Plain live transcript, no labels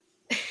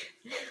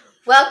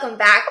Welcome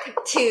back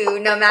to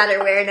No Matter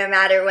Where, No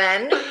Matter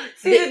When.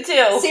 Season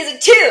 2. Season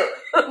 2!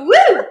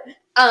 Woo!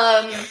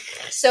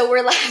 So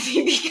we're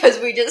laughing because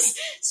we just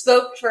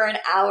spoke for an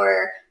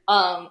hour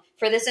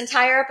for this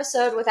entire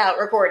episode without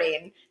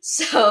recording.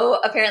 So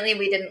apparently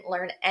we didn't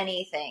learn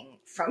anything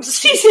from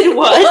Season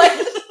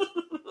 1.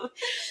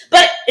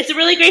 But it's a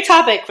really great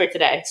topic for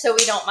today. So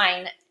we don't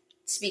mind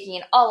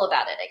speaking all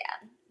about it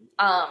again.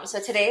 So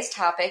today's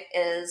topic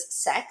is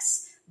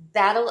sex,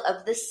 battle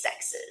of the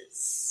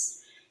sexes.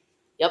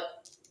 Yep.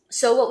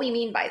 So what we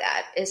mean by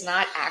that is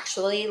not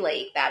actually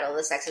like battle of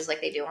the sexes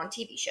like they do on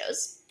TV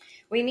shows.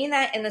 We mean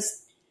that in the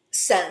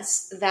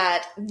sense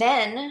that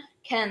men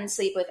can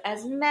sleep with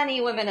as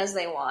many women as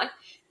they want,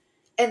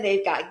 and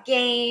they've got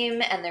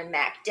game, and they're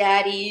Mac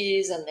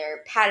daddies, and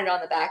they're patted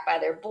on the back by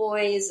their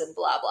boys, and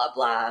blah, blah,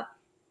 blah.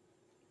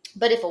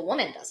 But if a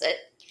woman does it,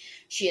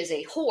 she is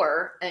a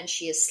whore, and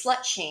she is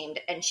slut-shamed,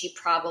 and she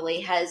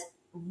probably has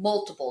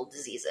multiple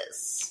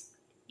diseases.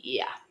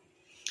 Yeah.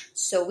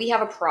 So we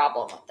have a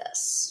problem with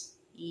this.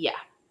 Yeah.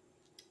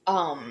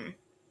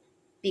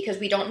 Because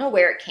we don't know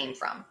where it came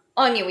from.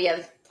 We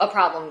have a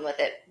problem with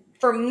it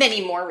for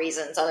many more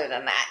reasons other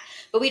than that.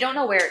 But we don't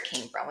know where it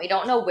came from. We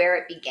don't know where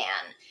it began.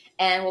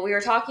 And what we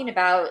were talking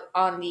about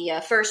on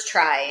the first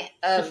try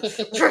of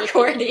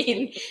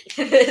recording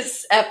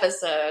this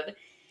episode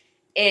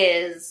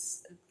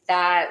is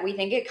that we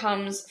think it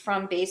comes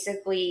from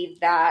basically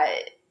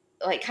that,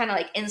 like, kind of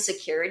like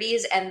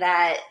insecurities and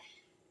that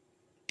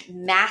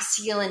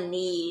masculine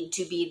need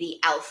to be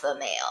the alpha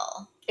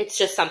male. It's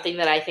just something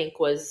that I think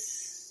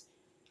was,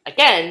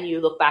 again,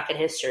 you look back at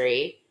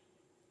history,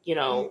 you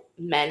know,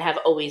 men have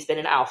always been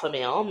an alpha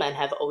male. Men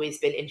have always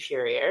been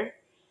inferior.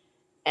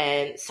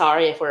 And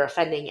sorry if we're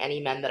offending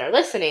any men that are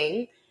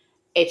listening.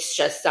 It's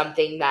just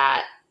something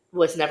that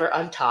was never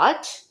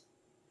untaught,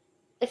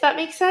 if that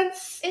makes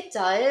sense. It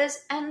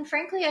does. And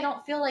frankly, I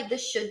don't feel like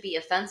this should be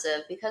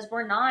offensive because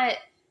we're not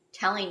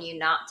telling you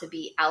not to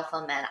be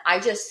alpha men. I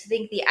just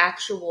think the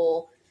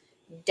actual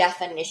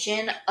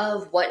definition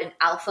of what an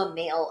alpha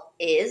male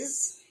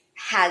is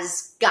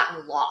has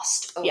gotten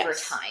lost over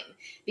time.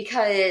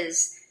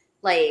 Because,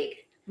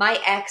 like, my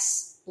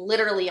ex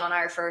literally on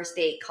our first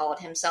date called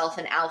himself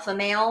an alpha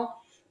male.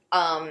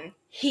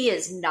 He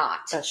is not.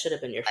 That should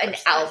have been your first an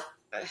alpha.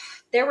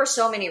 There were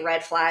so many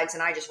red flags,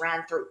 and I just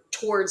ran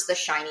towards the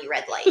shiny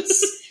red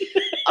lights.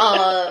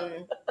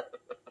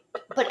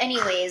 But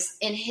anyways,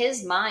 in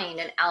his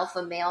mind, an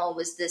alpha male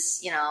was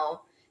this,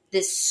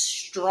 this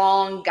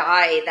strong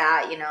guy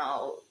that,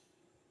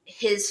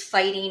 his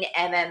fighting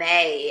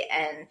MMA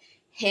and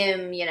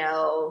him,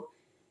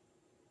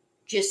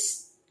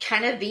 just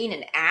kind of being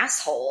an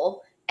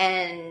asshole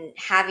and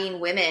having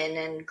women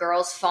and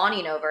girls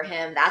fawning over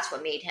him, that's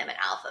what made him an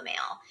alpha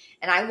male.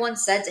 And I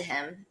once said to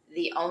him,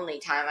 the only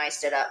time I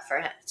stood up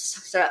for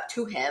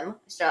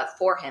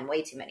him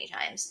way too many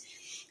times.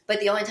 But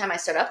the only time I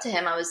stood up to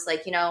him, I was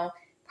like,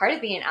 part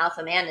of being an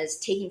alpha man is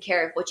taking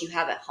care of what you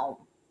have at home.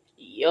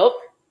 Yup.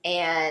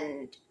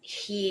 And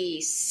he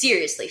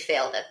seriously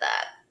failed at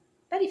that.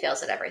 But he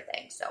fails at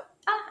everything. So,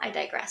 I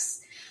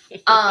digress.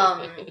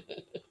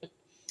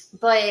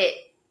 But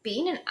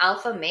being an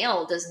alpha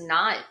male does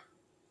not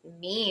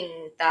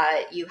mean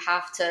that you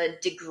have to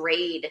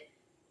degrade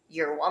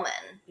your woman.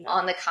 No.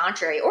 On the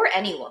contrary, or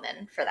any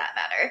woman for that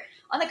matter.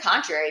 On the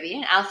contrary,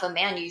 being an alpha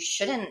man, you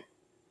shouldn't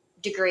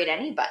degrade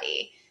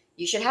anybody.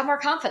 You should have more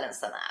confidence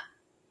than that.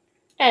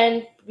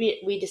 And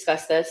we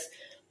discussed this.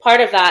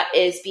 Part of that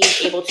is being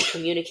able to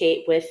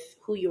communicate with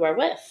who you are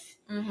with.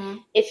 Mm-hmm.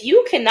 If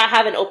you cannot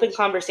have an open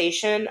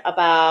conversation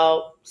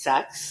about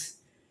sex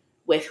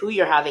with who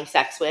you're having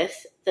sex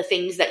with, the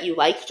things that you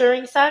like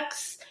during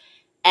sex,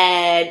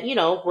 and,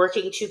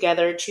 working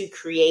together to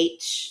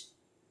create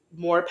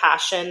more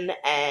passion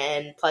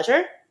and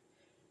pleasure,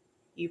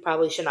 you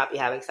probably should not be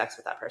having sex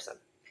with that person.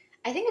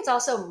 I think it's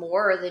also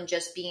more than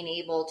just being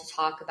able to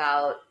talk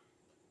about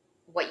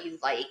what you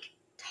like.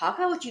 Talk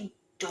about what you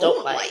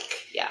don't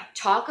like. Yeah.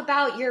 Talk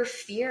about your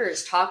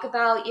fears. Talk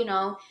about,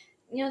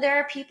 there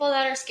are people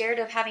that are scared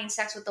of having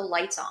sex with the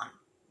lights on.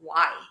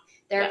 Why?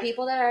 There are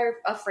people that are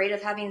afraid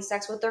of having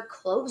sex with their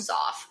clothes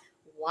off.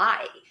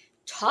 Why?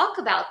 Talk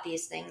about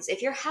these things.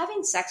 If you're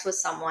having sex with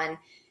someone,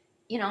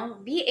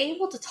 be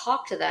able to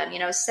talk to them.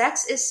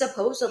 Sex is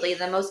supposedly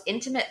the most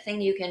intimate thing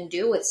you can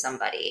do with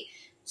somebody.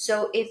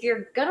 So if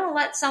you're going to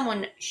let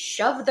someone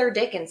shove their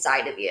dick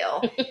inside of you,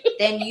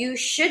 then you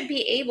should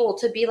be able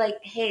to be like,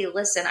 hey,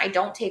 listen, I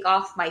don't take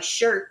off my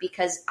shirt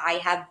because I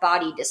have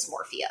body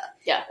dysmorphia.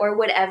 Yeah. Or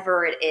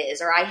whatever it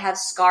is. Or I have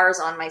scars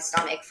on my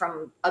stomach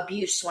from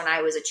abuse when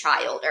I was a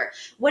child. Or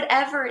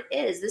whatever it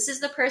is. This is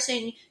the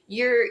person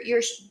you're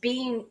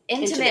being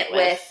intimate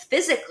with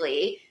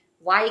physically.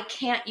 Why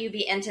can't you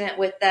be intimate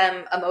with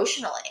them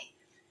emotionally?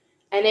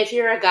 And if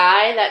you're a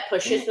guy that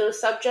pushes those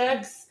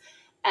subjects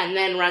and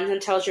then runs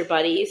and tells your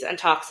buddies and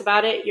talks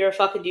about it, you're a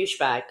fucking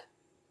douchebag.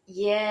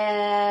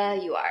 Yeah,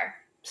 you are.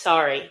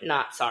 Sorry,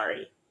 not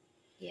sorry.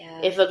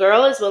 Yeah. If a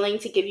girl is willing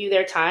to give you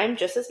their time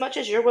just as much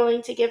as you're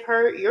willing to give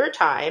her your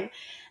time,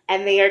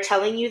 and they are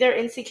telling you their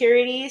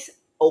insecurities,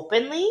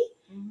 openly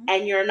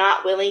and you're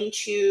not willing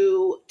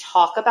to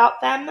talk about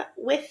them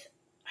with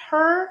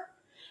her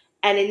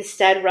and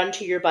instead run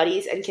to your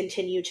buddies and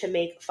continue to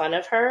make fun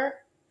of her,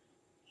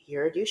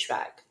 you're a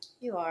douchebag.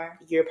 You are.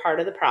 You're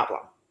part of the problem.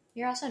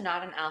 You're also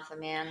not an alpha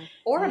man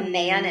or a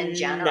man in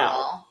general.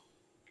 No.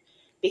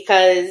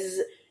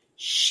 Because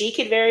she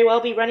could very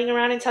well be running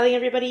around and telling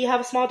everybody you have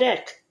a small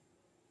dick.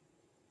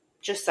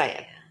 Just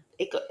saying.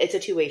 It's a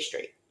two-way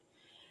street.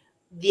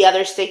 The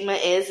other stigma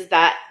is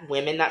that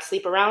women that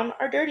sleep around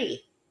are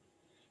dirty.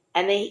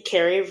 And they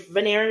carry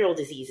venereal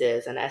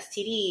diseases and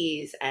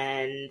STDs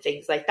and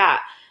things like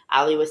that.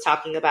 Ali was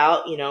talking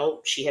about,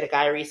 she had a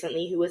guy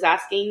recently who was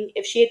asking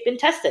if she had been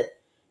tested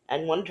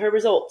and wanted her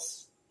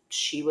results.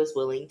 She was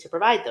willing to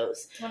provide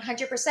those.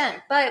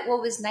 100%. But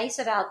what was nice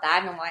about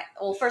that, and why,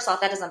 well, first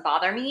off, that doesn't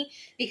bother me,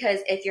 because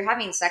if you're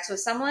having sex with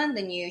someone,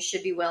 then you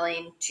should be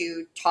willing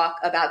to talk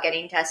about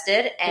getting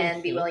tested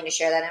and be willing to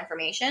share that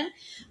information.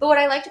 But what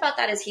I liked about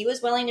that is he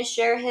was willing to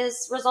share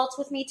his results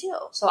with me too.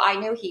 So I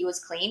knew he was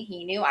clean.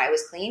 He knew I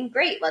was clean.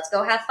 Great. Let's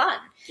go have fun.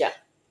 Yeah.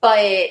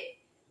 But,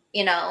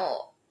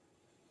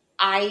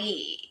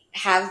 I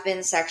have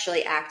been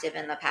sexually active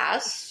in the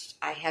past.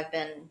 I have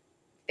been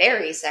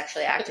very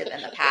sexually active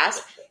in the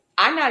past.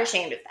 I'm not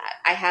ashamed of that.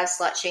 I have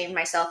slut shamed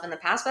myself in the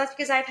past, but that's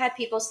because I've had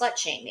people slut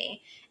shame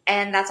me.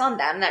 And that's on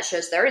them. That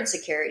shows their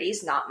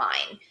insecurities, not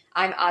mine.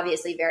 I'm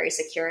obviously very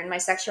secure in my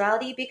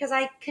sexuality because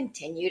I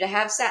continue to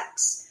have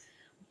sex.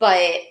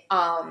 But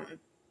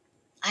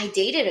I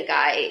dated a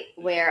guy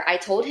where I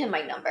told him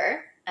my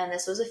number, and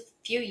this was a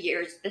few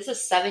years, this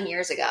is 7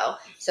 years ago.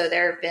 So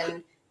there have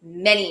been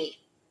many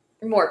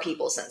more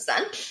people since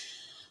then.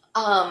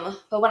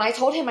 But when I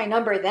told him my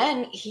number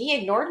then, he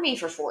ignored me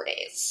for 4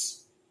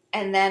 days.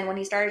 And then when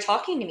he started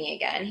talking to me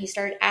again, he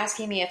started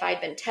asking me if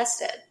I'd been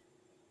tested.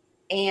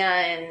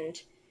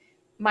 And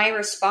my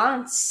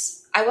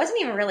response, I wasn't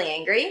even really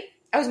angry.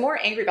 I was more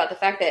angry about the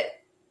fact that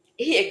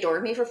he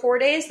ignored me for 4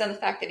 days than the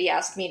fact that he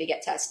asked me to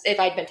get tested, if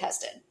I'd been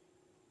tested.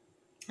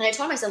 And I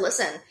told him, I said,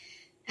 listen,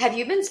 have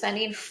you been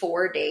spending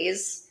 4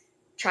 days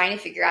trying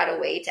to figure out a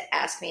way to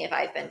ask me if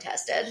I've been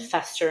tested?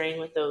 Festering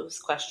with those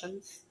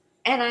questions.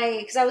 And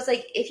because I was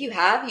like, if you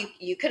have,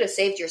 you could have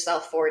saved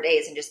yourself 4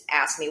 days and just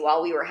asked me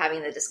while we were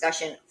having the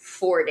discussion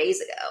 4 days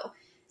ago. I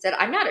said,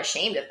 I'm not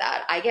ashamed of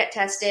that. I get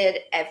tested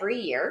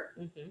every year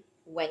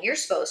when you're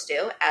supposed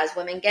to. As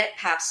women get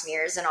pap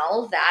smears and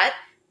all of that,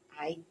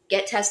 I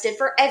get tested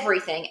for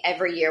everything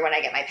every year when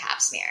I get my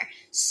pap smear.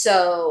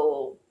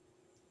 So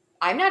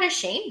I'm not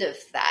ashamed of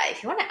that.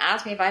 If you want to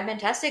ask me if I've been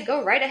tested,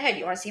 go right ahead.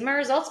 You want to see my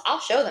results? I'll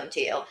show them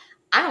to you.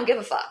 I don't give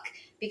a fuck.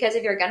 Because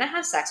if you're going to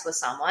have sex with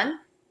someone,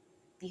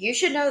 you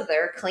should know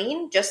they're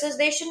clean just as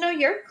they should know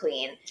you're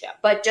clean. Yeah.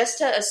 But just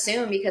to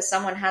assume because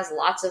someone has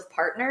lots of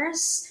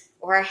partners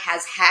or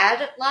has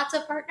had lots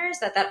of partners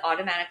that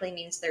automatically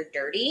means they're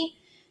dirty,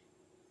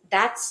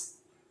 that's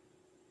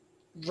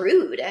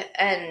rude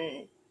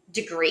and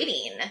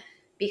degrading,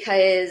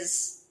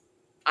 because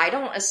I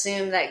don't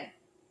assume that,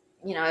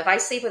 if I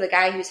sleep with a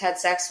guy who's had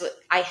sex with,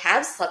 I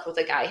have slept with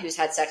a guy who's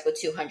had sex with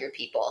 200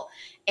 people,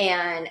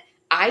 and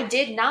I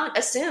did not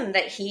assume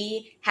that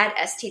he had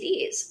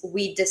STDs.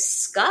 We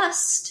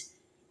discussed,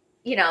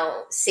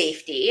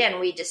 safety, and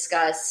we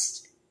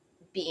discussed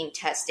being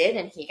tested,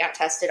 and he got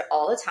tested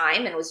all the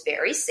time and was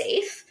very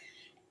safe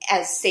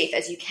as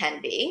you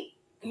can be.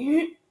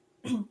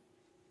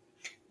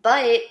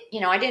 But,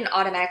 I didn't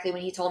automatically,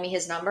 when he told me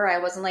his number, I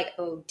wasn't like,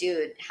 oh,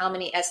 dude, how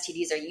many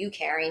STDs are you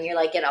carrying? You're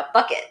like in a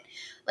bucket.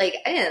 Like,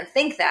 I didn't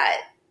think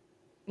that.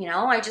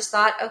 I just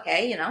thought,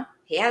 okay,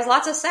 he has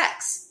lots of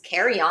sex.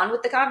 Carry on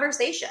with the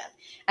conversation.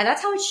 And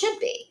that's how it should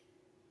be.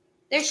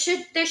 There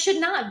should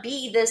not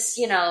be this,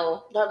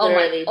 oh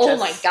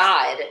my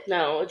God.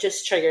 No, it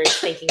just triggered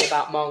thinking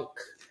about Monk.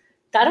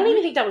 I don't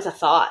even think that was a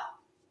thought.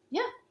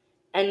 Yeah.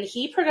 And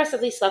he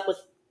progressively slept with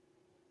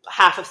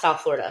half of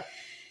South Florida.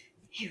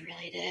 He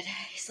really did.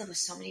 He slept with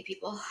so many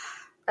people.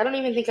 I don't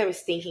even think I was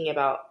thinking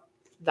about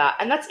that.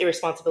 And that's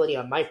irresponsibility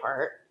on my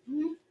part.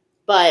 Mm-hmm.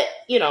 But,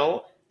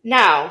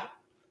 now,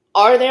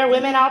 are there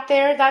women out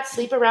there that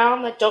sleep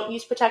around, that don't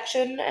use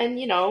protection and,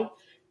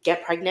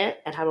 get pregnant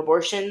and have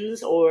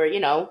abortions or,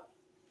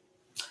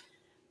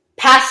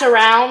 pass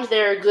around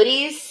their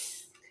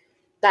goodies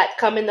that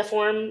come in the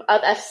form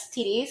of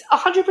STDs?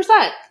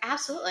 100%.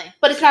 Absolutely.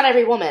 But it's not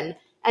every woman.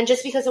 And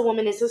just because a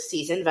woman is a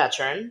seasoned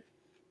veteran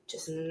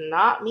does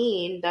not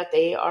mean that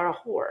they are a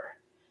whore.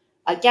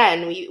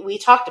 Again, we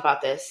talked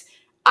about this.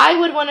 I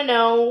would want to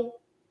know,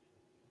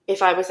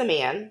 if I was a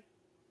man,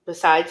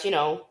 besides,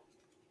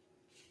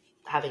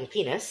 having a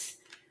penis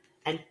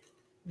and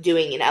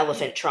doing an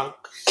elephant trunk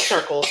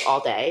circles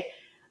all day,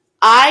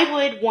 I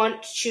would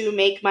want to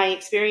make my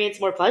experience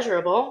more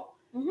pleasurable.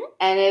 Mm-hmm.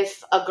 And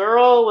if a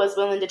girl was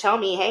willing to tell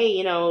me,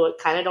 hey,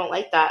 kind of don't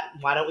like that,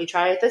 why don't we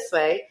try it this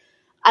way?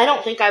 I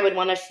don't think I would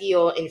want to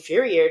feel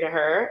inferior to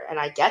her, and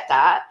I get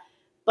that.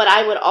 But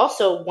I would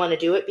also want to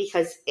do it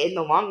because in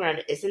the long run,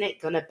 isn't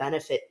it going to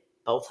benefit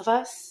both of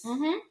us?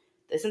 Mm-hmm.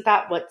 Isn't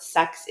that what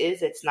sex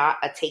is? It's not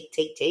a take.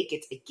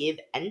 It's a give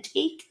and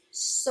take.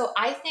 So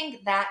I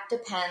think that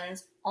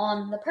depends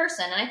on the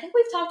person. And I think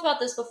we've talked about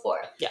this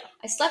before. Yeah.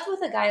 I slept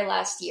with a guy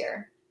last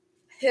year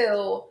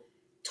who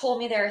told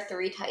me there are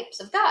 3 types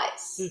of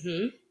guys.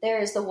 Mm-hmm. There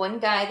is the one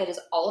guy that is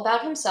all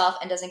about himself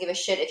and doesn't give a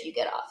shit if you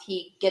get off.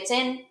 He gets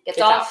in,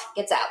 gets off,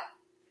 gets out.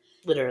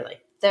 Literally.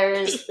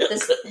 There's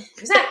this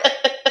exactly.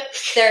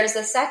 There's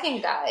the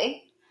second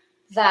guy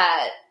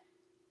that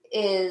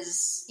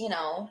is, you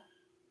know,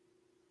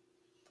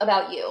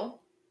 about you.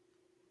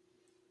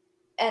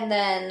 And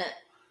then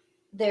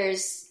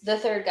there's the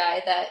third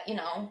guy that, you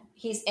know,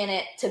 he's in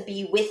it to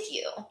be with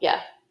you.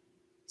 Yeah.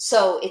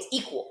 So it's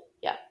equal.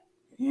 Yeah.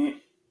 And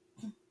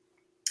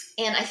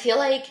I feel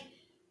like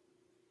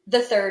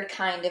the third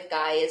kind of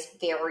guy is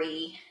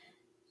very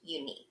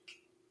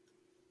unique.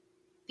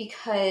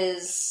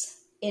 Because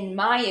in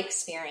my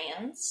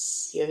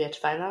experience... You have yet to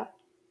find that?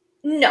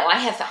 No, I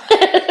have found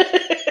it.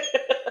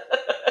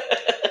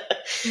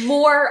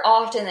 More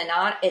often than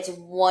not, it's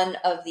one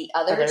of the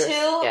other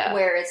two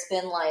where it's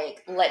been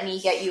like, let me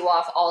get you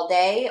off all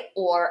day,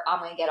 or I'm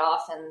going to get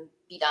off and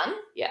be done.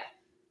 Yeah.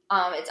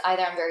 It's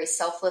either I'm very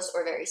selfless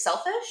or very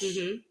selfish.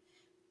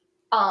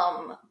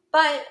 Mm-hmm.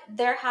 But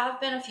there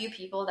have been a few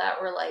people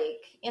that were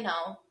like, you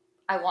know,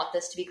 I want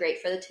this to be great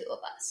for the two of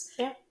us.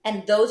 Yeah.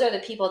 And those are the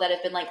people that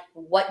have been like,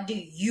 what do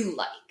you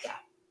like? Yeah.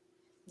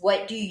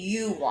 What do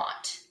you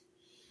want?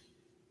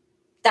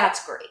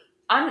 That's great.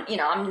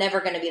 I'm never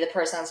going to be the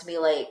person that's going to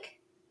be like,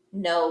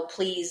 no,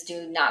 please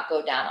do not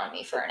go down on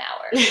me for an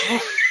hour.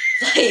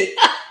 Like,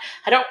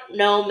 I don't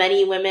know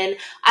many women.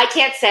 I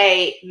can't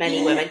say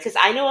many women because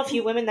I know a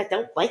few women that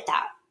don't like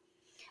that.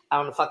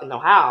 I don't fucking know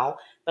how,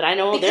 but I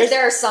know because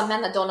there are some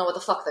men that don't know what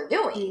the fuck they're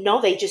doing. No,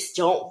 they just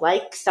don't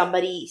like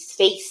somebody's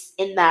face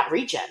in that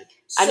region.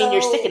 So, I mean,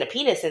 you're sticking a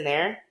penis in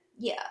there.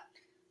 Yeah.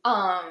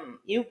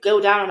 You go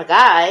down on a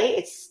guy,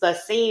 it's the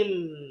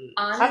same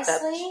honestly,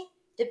 concept.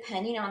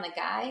 Depending on the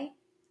guy,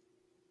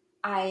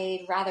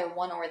 I'd rather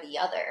one or the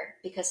other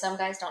because some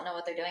guys don't know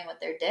what they're doing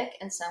with their dick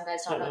and some guys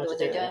don't know what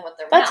they're doing with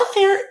their mouth.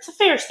 It's a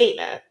fair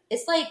statement.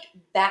 It's like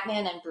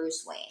Batman and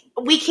Bruce Wayne.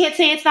 We can't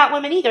say it's not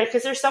women either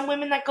because there's some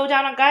women that go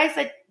down on guys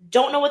that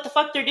don't know what the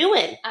fuck they're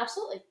doing.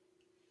 Absolutely.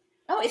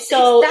 No,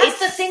 that's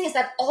the thing is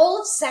that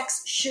all of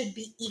sex should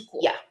be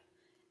equal. Yeah.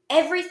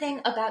 Everything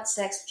about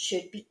sex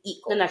should be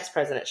equal. The next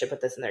president should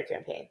put this in their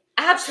campaign.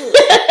 Absolutely.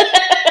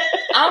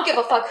 I don't give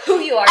a fuck who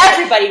you are.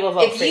 Everybody will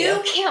vote for you.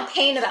 If you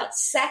campaign about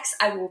sex,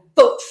 I will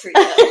vote for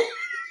you.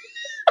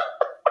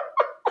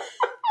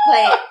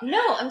 But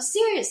no, I'm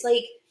serious.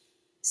 Like,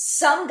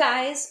 some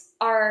guys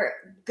are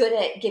good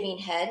at giving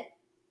head,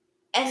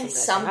 and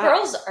some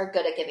girls are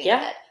good at giving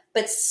head.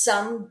 But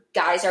some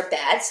guys are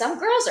bad, some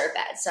girls are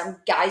bad. Some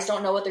guys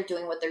don't know what they're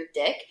doing with their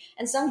dick,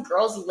 and some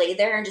girls lay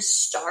there and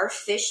just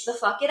starfish the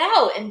fuck it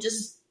out and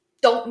just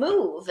don't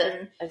move.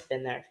 And I've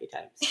been there a few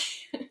times.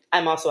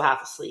 I'm also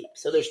half asleep,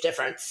 so there's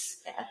difference.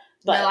 Yeah.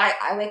 But no,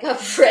 I wake up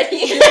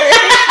ready to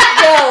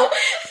go.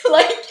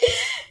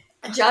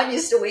 Like, John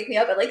used to wake me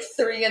up at like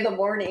 3 a.m,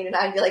 and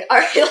I'd be like, all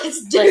right,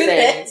 let's do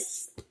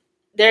this.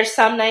 There's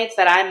some nights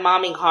that I'm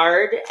momming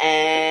hard,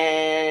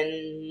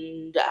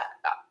 and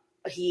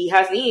he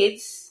has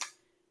needs,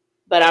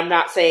 but I'm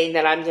not saying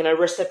that I'm going to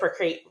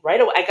reciprocate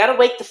right away. I got to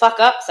wake the fuck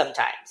up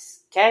sometimes,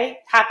 okay?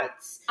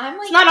 Happens.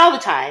 It's not all the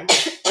time,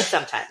 but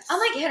sometimes. I'm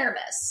like hit or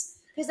miss.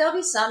 Because there'll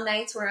be some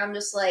nights where I'm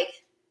just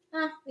like,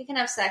 we can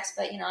have sex,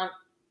 but, you know, I'm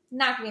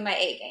not going to be my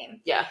A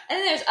game. Yeah. And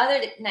then there's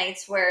other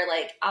nights where,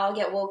 like, I'll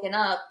get woken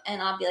up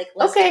and I'll be like,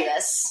 let's do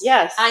this.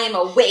 Yes. I am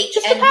awake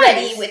and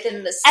ready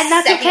within the And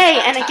that's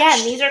okay. And touched.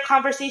 Again, these are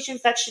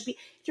conversations that should be,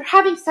 if you're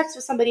having sex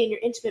with somebody and you're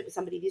intimate with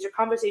somebody, these are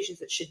conversations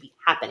that should be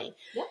happening.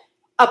 Yep.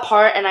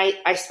 Apart, and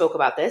I spoke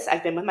about this,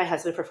 I've been with my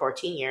husband for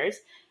 14 years.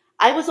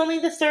 I was only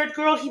the 3rd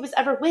girl he was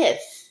ever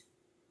with.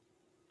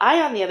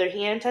 I, on the other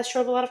hand, test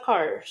drove a lot of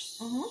cars.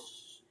 Mm-hmm.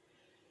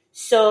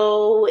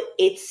 So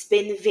it's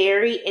been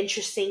very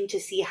interesting to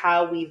see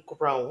how we've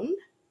grown.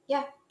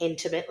 Yeah.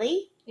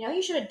 Intimately. You know what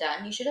you should have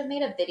done? You should have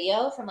made a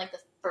video from like the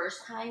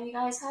first time you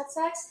guys had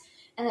sex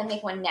and then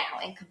make one now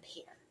and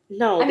compare.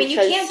 No, I mean, you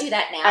can't do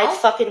that now. I'd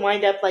fucking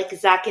wind up like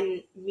Zach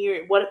and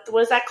Mir. What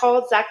is that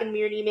called? Zach and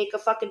Mirny make a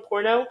fucking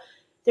porno?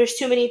 There's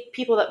too many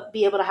people that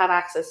be able to have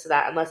access to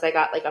that unless I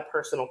got like a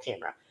personal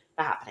camera.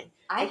 Not happening.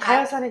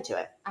 Kyle's not into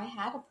it. I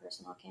had a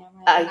personal camera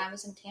when I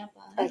was in Tampa.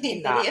 I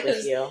cannot videos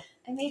with you.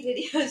 I made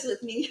videos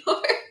with New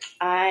York.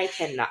 I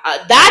cannot.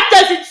 That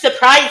doesn't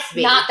surprise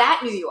me. Not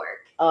that New York.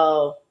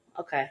 Oh,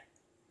 okay.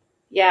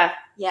 Yeah.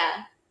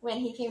 Yeah. When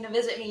he came to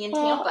visit me in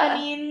Tampa. I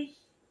mean,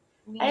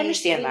 I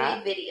understand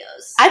that. We made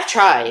videos. I've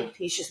tried.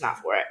 He's just not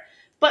for it.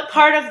 But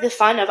part of the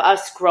fun of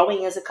us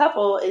growing as a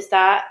couple is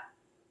that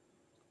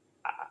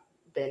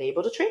I've been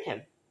able to train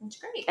him. That's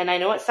great. And I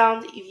know it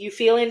sounds, if you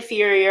feel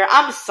inferior,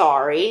 I'm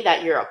sorry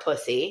that you're a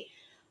pussy.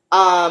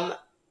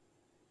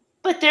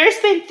 But there's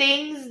been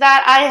things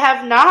that I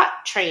have not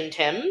trained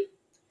him.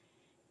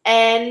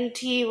 And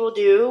he will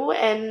do.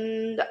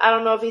 And I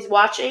don't know if he's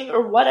watching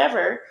or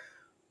whatever.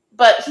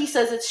 But he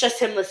says it's just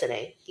him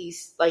listening.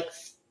 He's like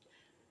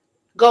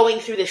going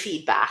through the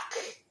feedback.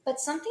 But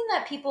something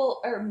that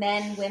people, or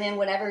men, women,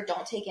 whatever,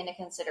 don't take into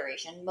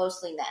consideration,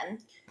 mostly men,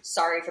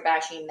 sorry for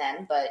bashing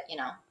men, but,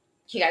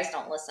 you guys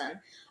don't listen,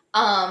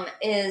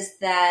 is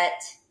that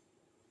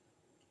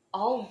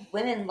all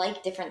women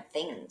like different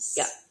things.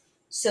 Yeah.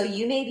 So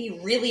you may be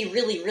really,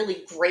 really,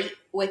 really great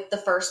with the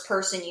first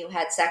person you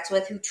had sex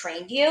with who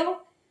trained you,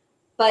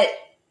 but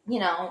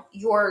your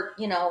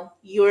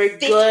Your 15th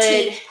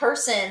good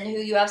person who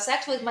you have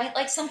sex with might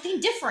like something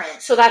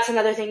different. So that's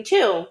another thing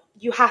too.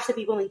 You have to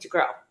be willing to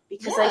grow,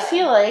 because I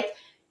feel like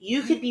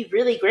you could be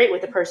really great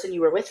with the person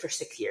you were with for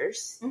 6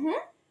 years,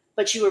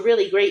 but you were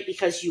really great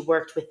because you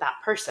worked with that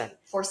person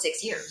for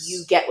 6 years.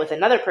 You get with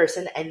another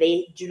person and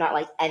they do not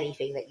like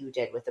anything that you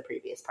did with the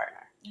previous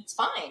partner. It's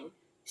fine.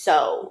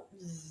 So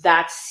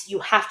you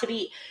have to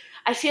be,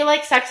 I feel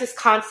like sex is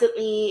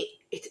constantly,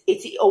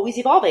 it's always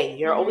evolving.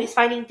 You're always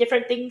finding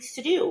different things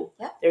to do.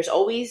 Yep. There's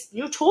always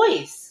new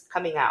toys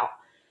coming out.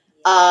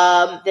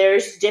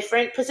 There's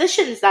different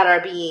positions that are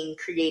being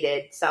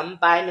created, some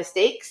by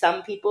mistake.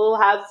 Some people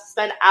have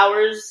spent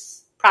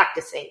hours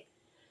practicing.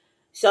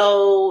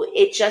 So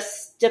it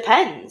just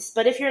depends.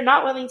 But if you're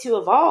not willing to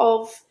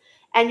evolve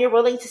and you're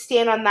willing to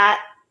stand on that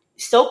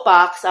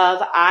soapbox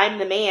of I'm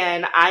the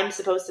man, I'm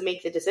supposed to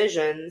make the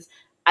decisions,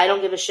 I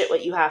don't give a shit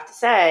what you have to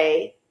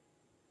say,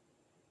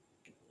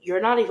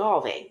 you're not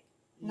evolving.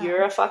 No.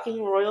 You're a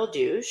fucking royal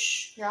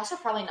douche. You're also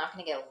probably not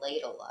going to get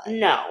laid a lot.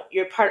 No,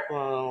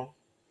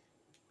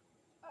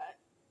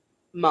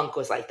 Monk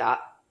was like that.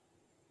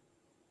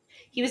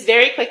 He was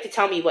very quick to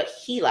tell me what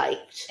he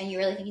liked. And you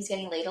really think he's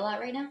getting laid a lot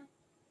right now?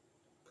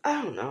 I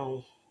don't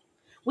know.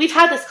 We've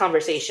had this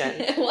conversation.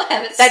 We'll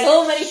have it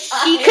so many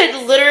times. He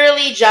could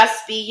literally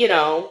just be,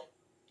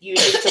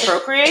 using to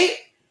procreate.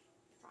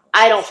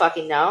 I don't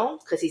fucking know,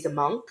 because he's a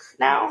monk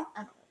now.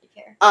 I don't really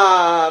care.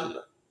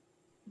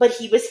 But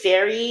he was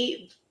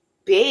very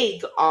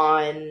big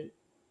on,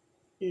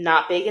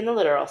 not big in the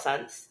literal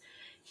sense,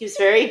 he was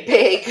very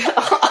big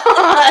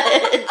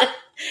on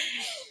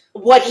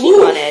what he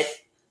wanted.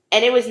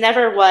 And it was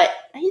never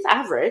he's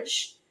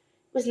average.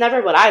 It was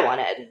never what I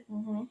wanted.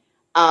 Mm-hmm.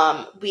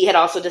 We had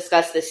also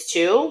discussed this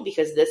too,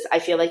 because this, I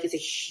feel like, is a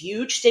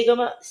huge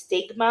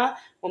stigma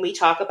when we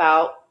talk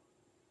about,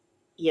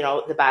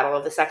 the battle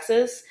of the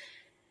sexes.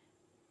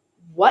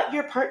 What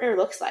your partner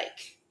looks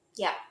like.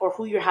 Yeah. Or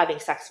who you're having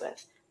sex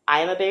with.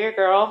 I am a bigger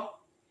girl,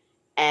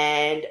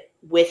 and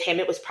with him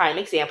it was prime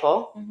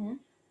example. Mm-hmm.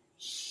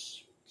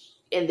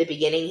 In the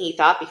beginning, he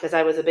thought because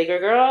I was a bigger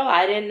girl,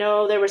 I didn't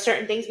know there were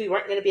certain things we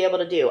weren't going to be able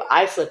to do.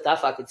 I flipped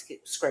that fucking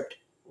script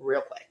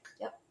real quick.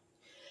 Yep.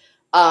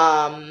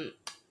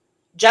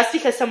 Just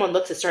because someone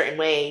looks a certain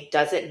way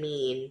doesn't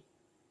mean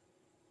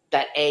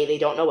that they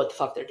don't know what the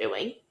fuck they're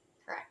doing.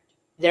 Correct.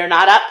 They're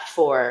not up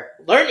for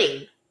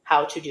learning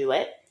how to do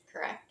it.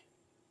 Correct.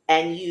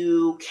 And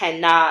you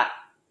cannot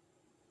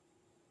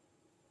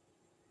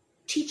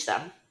teach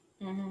them.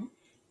 Mm-hmm.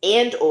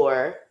 And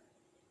or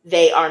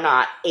they are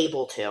not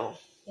able to.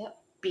 Yep.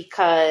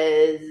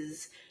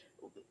 Because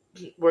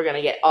we're going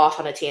to get off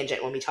on a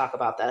tangent when we talk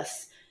about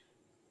this.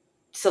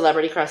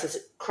 Celebrity crush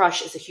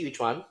is a huge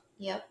one.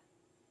 Yep.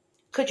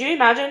 Could you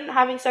imagine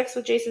having sex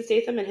with Jason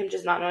Statham and him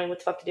just not knowing what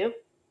the fuck to do?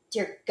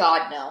 Dear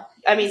God, no.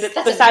 I mean, that's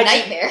besides a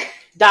nightmare.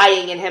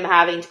 Dying and him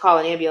having to call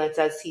an ambulance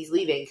as he's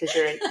leaving because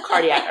you're in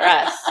cardiac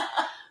arrest.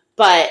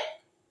 But,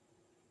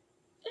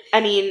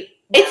 I mean,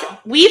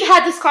 we've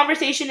had this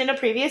conversation in a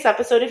previous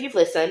episode if you've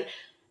listened,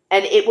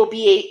 and it will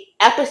be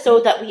an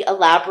episode that we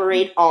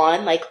elaborate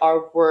on, like,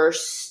 our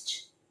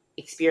worst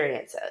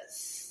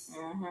experiences.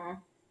 Mm-hmm.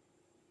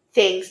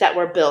 Things that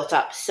were built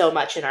up so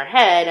much in our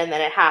head, and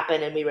then it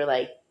happened, and we were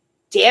like,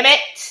 damn it!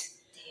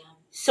 Damn.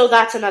 So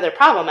that's another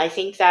problem. I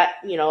think that,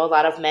 a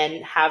lot of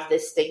men have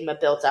this stigma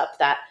built up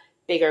that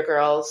bigger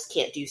girls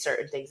can't do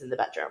certain things in the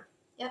bedroom.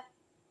 Yep.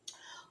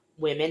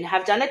 Women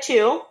have done it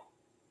too.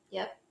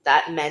 Yep.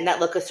 That men that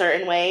look a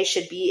certain way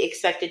should be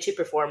expected to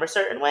perform a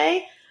certain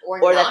way.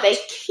 Or that they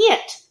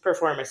can't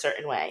perform a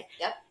certain way.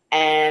 Yep.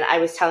 And I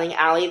was telling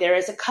Allie, there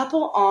is a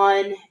couple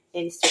on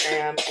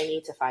Instagram. I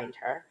need to find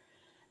her.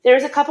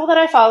 There's a couple that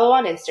I follow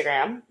on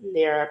Instagram.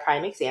 They're a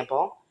prime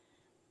example.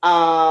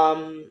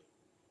 And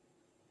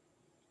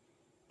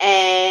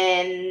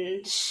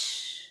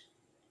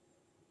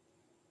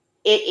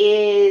it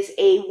is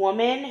a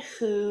woman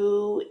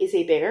who is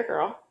a bigger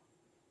girl.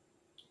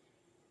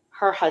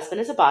 Her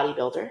husband is a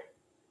bodybuilder.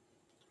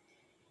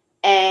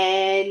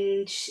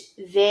 And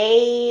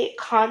they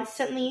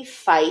constantly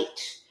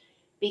fight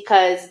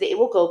because they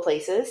will go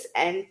places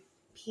and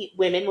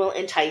women will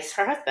entice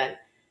her husband.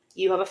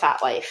 You have a fat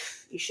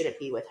wife. You shouldn't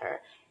be with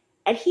her.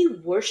 And he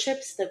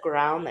worships the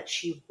ground that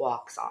she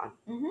walks on.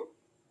 Mm-hmm.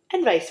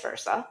 And vice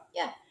versa.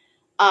 Yeah.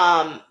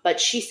 But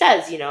she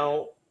says,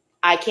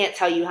 I can't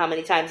tell you how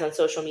many times on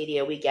social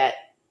media we get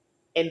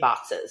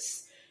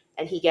inboxes.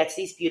 And he gets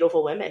these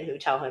beautiful women who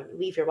tell him,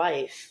 leave your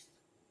wife.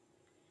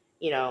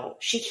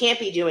 She can't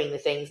be doing the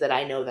things that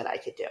I know that I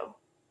could do.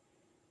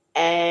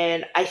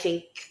 And I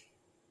think,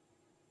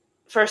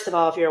 first of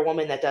all, if you're a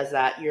woman that does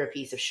that, you're a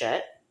piece of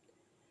shit.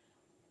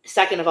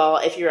 Second of all,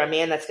 if you're a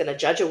man that's going to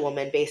judge a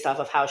woman based off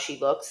of how she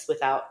looks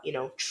without,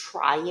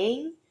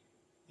 trying,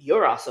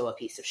 you're also a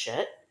piece of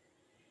shit.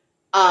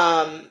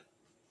 There's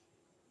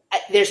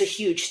a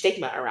huge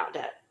stigma around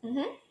it.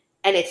 Mm-hmm.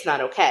 And it's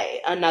not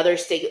okay. Another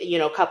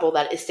couple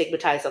that is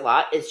stigmatized a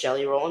lot is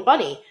Jelly Roll and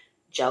Bunny.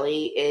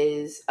 Jelly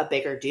is a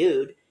bigger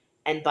dude,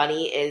 and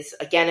Bunny is,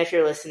 again, if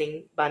you're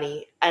listening,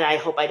 Bunny, and I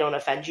hope I don't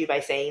offend you by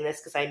saying this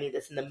because I mean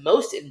this in the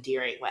most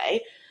endearing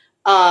way.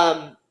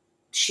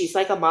 She's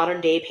like a modern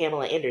day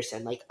Pamela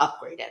Anderson, like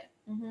upgraded.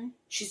 Mm-hmm.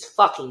 She's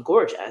fucking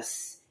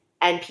gorgeous.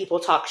 And people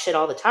talk shit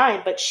all the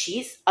time, but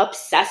she's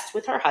obsessed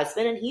with her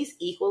husband and he's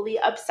equally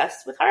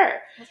obsessed with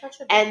her.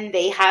 And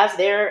they have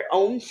their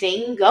own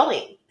thing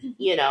going,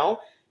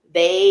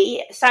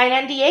 They sign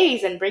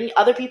NDAs and bring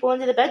other people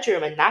into the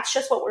bedroom, and that's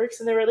just what works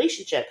in their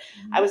relationship.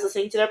 Mm-hmm. I was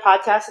listening to their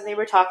podcast and they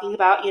were talking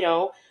about,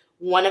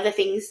 one of the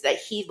things that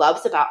he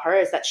loves about her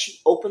is that she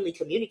openly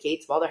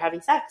communicates while they're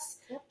having sex.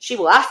 Yep. She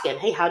will ask him,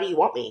 hey, how do you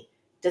want me?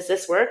 Does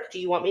this work? Do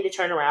you want me to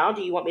turn around?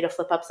 Do you want me to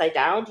flip upside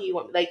down? Do you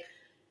want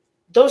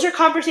those are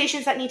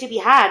conversations that need to be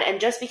had.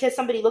 And just because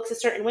somebody looks a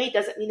certain way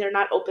doesn't mean they're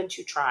not open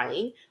to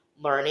trying,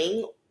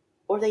 learning,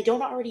 or they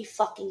don't already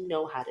fucking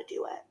know how to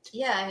do it.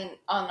 Yeah, I mean,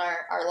 on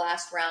our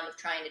last round of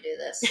trying to do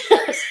this,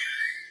 I was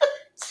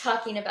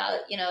talking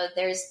about,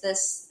 there's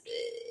this,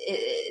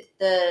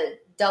 the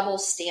double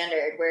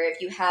standard where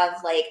if you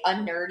have like a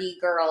nerdy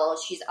girl,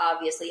 she's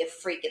obviously a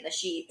freak in the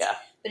sheets. Yeah.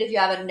 But if you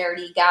have a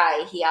nerdy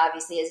guy, he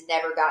obviously has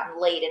never gotten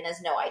laid and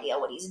has no idea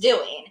what he's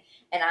doing.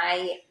 And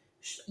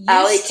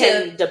Allie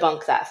can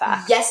debunk that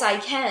fact. Yes, I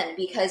can,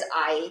 because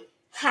I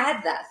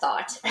had that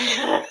thought.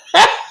 And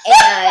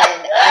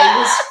I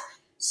was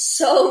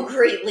so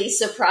greatly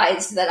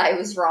surprised that I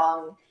was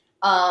wrong.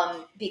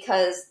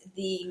 Because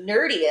the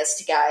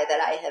nerdiest guy that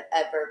I have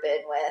ever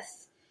been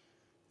with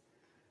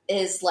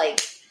is like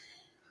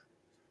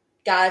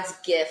God's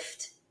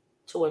gift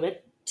to women,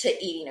 to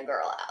eating a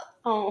girl out.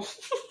 Oh,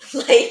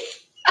 like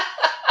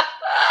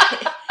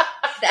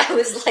that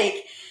was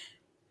like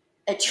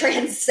a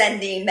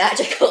transcending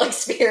magical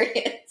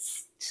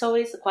experience. It's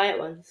always the quiet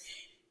ones.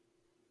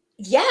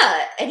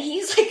 Yeah, and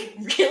he's like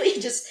really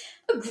just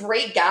a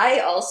great guy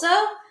also.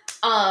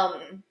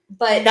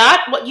 But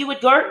not what you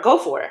would go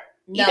for.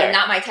 No, either.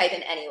 Not my type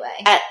in any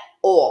way. At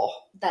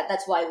all.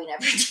 That's why we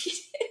never dated.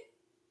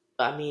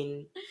 I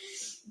mean,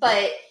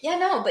 but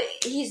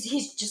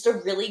he's just a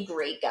really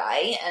great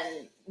guy,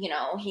 and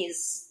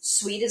he's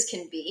sweet as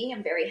can be.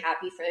 I'm very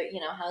happy for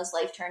how his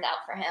life turned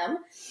out for him.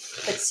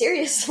 But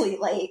seriously,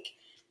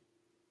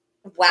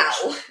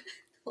 wow.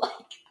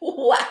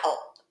 Wow.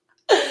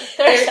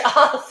 There's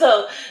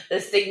also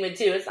the stigma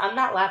too. I'm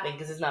not laughing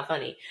because it's not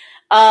funny.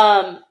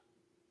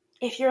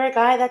 If you're a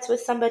guy that's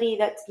with somebody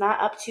that's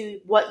not up to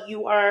what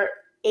you are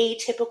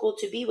atypical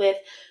to be with,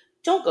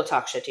 don't go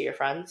talk shit to your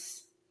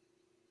friends.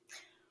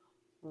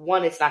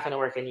 One, it's not going to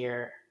work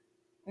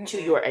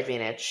to your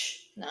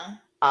advantage.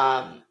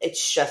 No.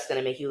 It's just going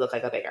to make you look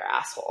like a bigger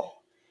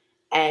asshole.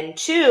 And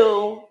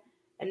two,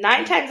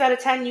 9 times out of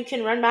 10, you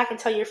can run back and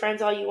tell your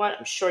friends all you want.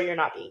 I'm sure you're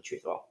not being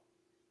truthful.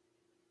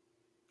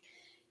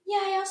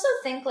 Yeah, I also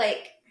think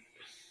I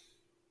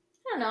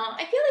don't know.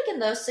 I feel like in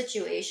those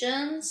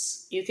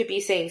situations, you could be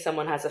saying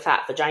someone has a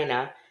fat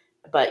vagina,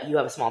 but you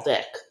have a small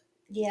dick.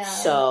 Yeah.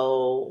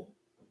 So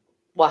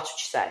watch what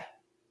you say.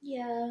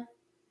 Yeah.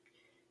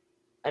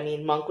 I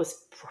mean, Monk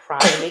was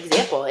prime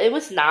example. It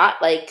was not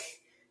I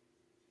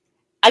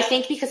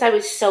think because I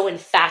was so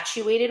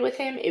infatuated with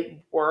him, it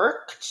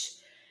worked.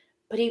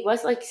 But he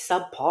was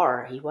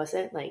subpar. He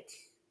wasn't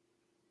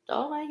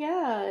oh my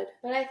God.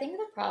 But I think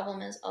the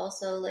problem is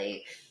also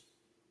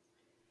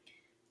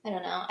I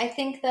don't know. I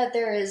think that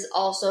there is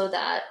also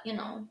that,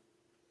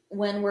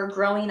 when we're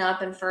growing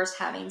up and first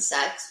having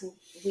sex,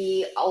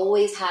 we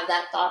always have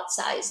that thought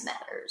size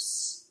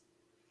matters.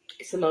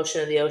 It's the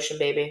motion of the ocean,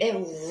 baby. It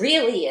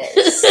really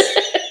is.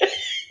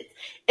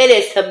 It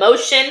is the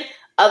motion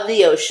of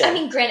the ocean. I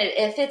mean, granted,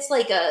 if it's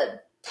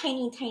a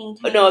tiny,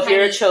 no, if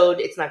you're a chode,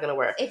 it's not going to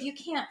work. If you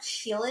can't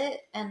feel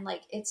it and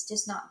it's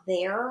just not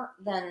there,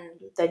 then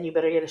you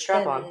better get a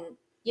strap on.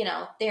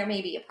 There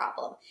may be a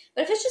problem.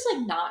 But if it's just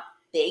not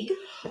big,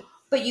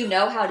 but you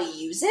know how to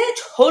use it.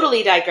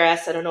 Totally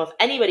digress. I don't know if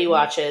anybody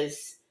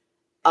watches,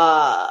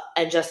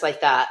 and just like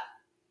that,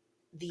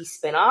 the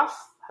spinoff.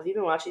 Have you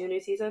been watching the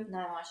new season? No,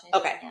 I'm watching it.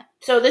 Okay. Yeah.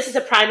 So this is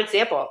a prime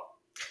example.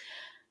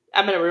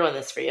 I'm going to ruin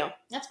this for you.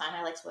 That's fine.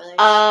 I like spoilers.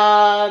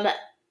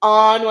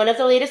 On one of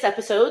the latest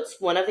episodes,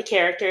 one of the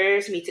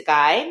characters meets a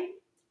guy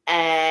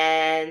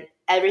and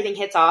everything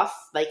hits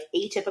off,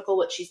 atypical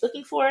what she's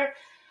looking for.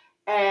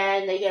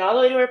 And they get all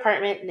the way to her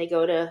apartment and they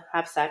go to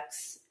have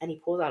sex and he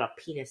pulls out a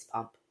penis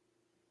pump.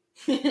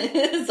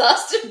 It's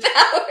Austin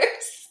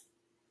Powers.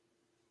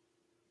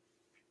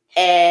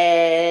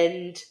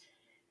 And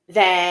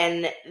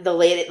then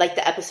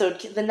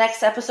the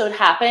next episode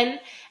happened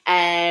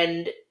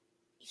and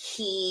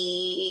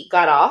he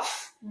got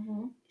off.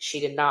 Mm-hmm. She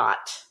did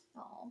not.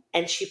 Oh.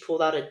 And she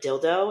pulled out a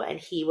dildo and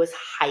he was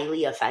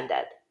highly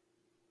offended.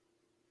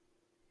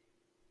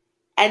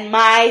 And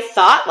my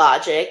thought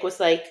logic was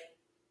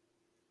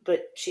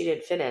but she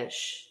didn't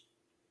finish.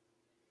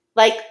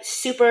 Like,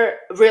 super,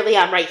 really,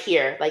 I'm right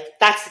here. Like,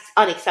 that's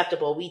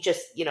unacceptable. We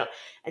just,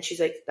 and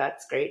she's like,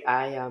 that's great.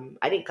 I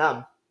didn't come.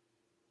 At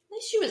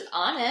least she was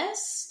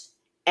honest.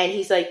 And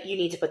he's like, you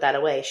need to put that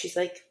away. She's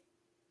like,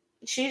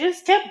 she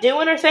just kept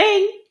doing her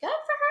thing. Good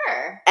for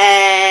her.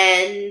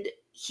 And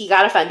he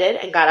got offended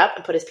and got up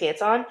and put his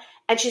pants on.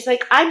 And she's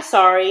like, I'm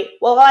sorry.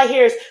 Well, all I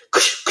hear is,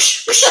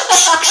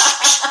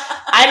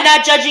 I'm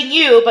not judging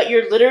you, but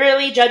you're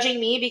literally judging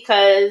me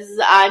because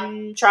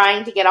I'm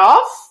trying to get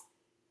off.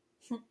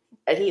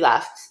 And he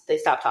left. They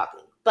stopped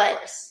talking.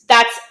 But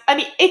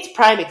it's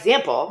prime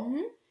example.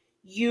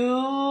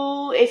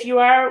 Mm-hmm. If you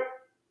are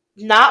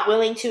not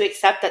willing to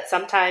accept that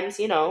sometimes,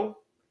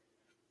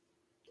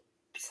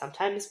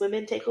 sometimes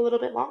women take a little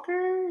bit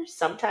longer.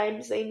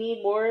 Sometimes they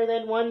need more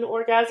than one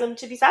orgasm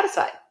to be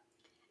satisfied.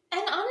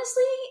 And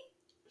honestly,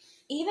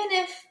 even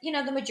if,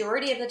 the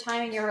majority of the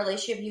time in your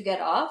relationship you get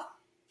off,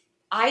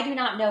 I do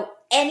not know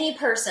any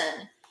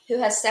person who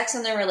has sex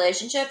in their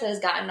relationship that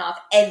has gotten off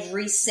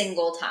every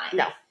single time.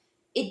 No.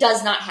 It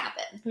does not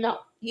happen.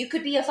 No. You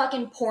could be a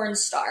fucking porn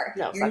star.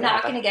 No, you're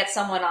not going to get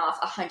someone off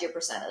 100%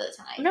 of the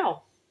time.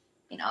 No.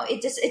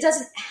 It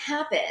doesn't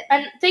happen.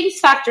 And things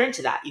factor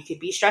into that. You could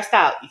be stressed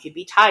out. You could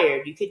be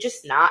tired. You could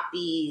just not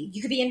be...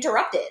 You could be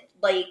interrupted.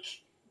 Like,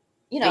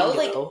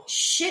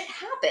 shit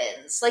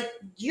happens. Like,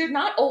 you're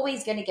not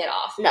always going to get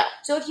off. No.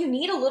 So if you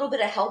need a little bit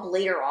of help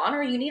later on,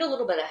 or you need a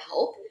little bit of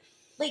help,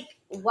 like,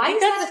 why is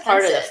that offensive?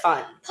 Part of the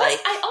fun. Plus,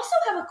 I also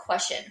have a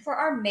question for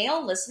our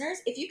male listeners.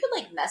 If you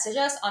could, message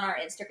us on our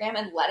Instagram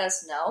and let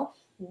us know,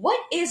 what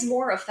is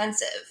more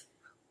offensive?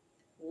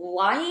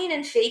 Lying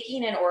and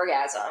faking an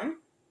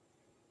orgasm,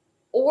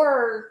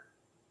 or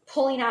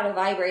pulling out a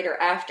vibrator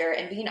after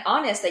and being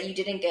honest that you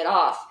didn't get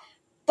off,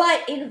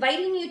 but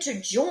inviting you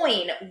to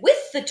join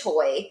with the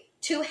toy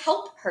to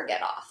help her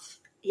get off?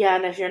 Yeah,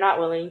 and if you're not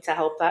willing to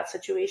help that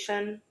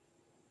situation,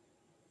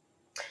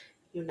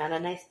 you're not a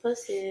nice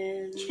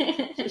person.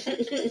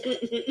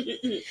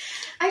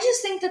 I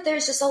just think that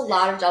there's just a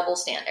lot of double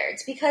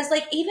standards because,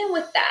 even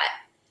with that,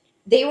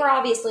 they were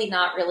obviously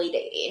not really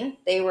dating.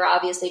 They were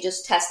obviously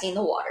just testing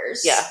the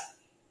waters. Yeah.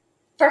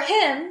 For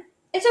him,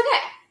 it's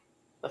okay.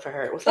 But for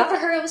her, it was not. But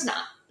for her, it was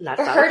not. That's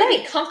for not her okay.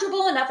 to be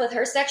comfortable enough with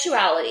her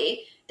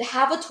sexuality to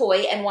have a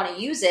toy and want to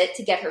use it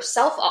to get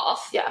herself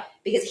off. Yeah.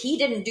 Because he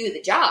didn't do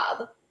the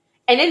job.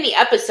 And in the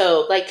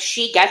episode,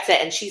 she gets it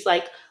and she's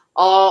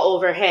all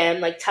over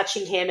him,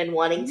 touching him and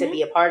wanting to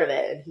be a part of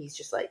it. And he's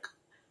just like,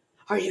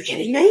 are you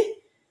kidding me?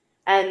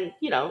 And,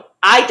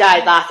 I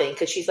died laughing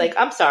because she's like,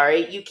 I'm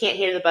sorry, you can't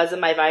hear the buzz of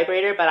my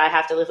vibrator, but I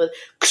have to live with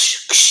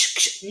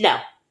no.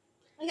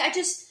 I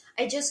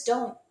just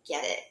don't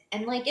get it.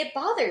 And, it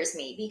bothers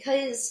me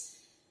because,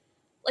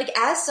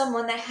 as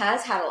someone that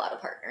has had a lot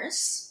of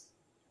partners,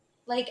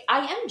 I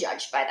am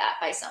judged by that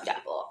by some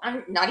people.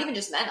 I'm not even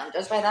just men. I'm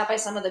judged by that by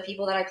some of the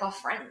people that I call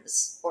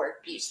friends or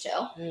used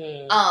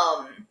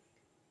to.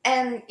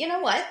 And you know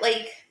what?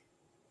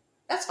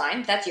 That's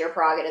fine. That's your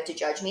prerogative to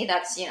judge me.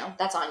 That's,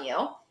 that's on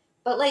you.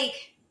 But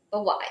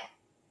why?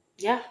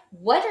 Yeah.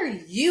 What are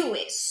you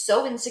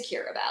so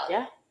insecure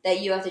about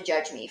that you have to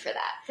judge me for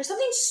that? For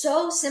something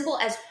so simple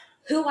as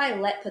who I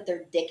let put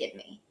their dick in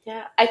me.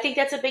 Yeah. I think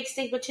that's a big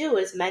stigma too,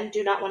 is men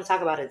do not want to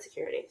talk about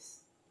insecurities.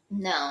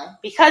 No.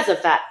 Because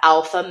of that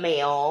alpha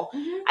male.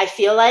 Mm-hmm. I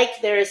feel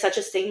like there is such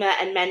a stigma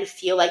and men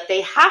feel like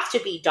they have to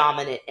be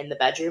dominant in the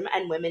bedroom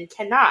and women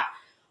cannot.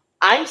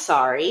 I'm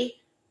sorry,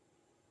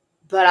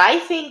 but I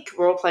think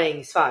role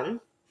playing is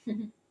fun.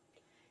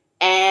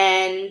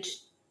 And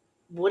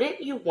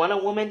wouldn't you want a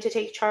woman to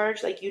take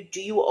charge?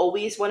 Do you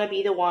always want to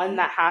be the one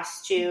that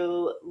has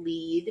to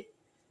lead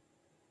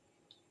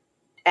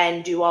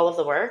and do all of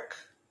the work?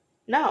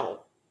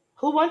 No.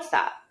 Who wants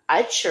that?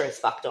 I sure as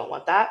fuck don't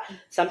want that.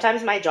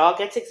 Sometimes my jaw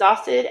gets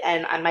exhausted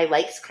and my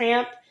legs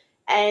cramp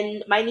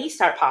and my knees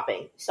start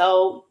popping.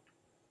 So,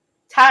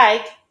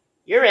 tag,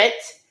 you're it.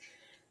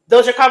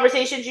 Those are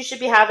conversations you should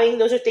be having.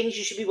 Those are things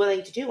you should be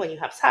willing to do when you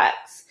have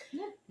sex.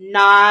 Yeah.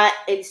 Not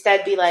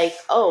instead be like,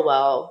 oh,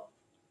 well,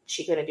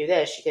 she couldn't do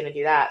this, she couldn't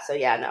do that. So,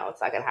 yeah, no,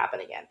 it's not going to happen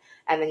again.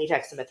 And then you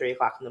text him at 3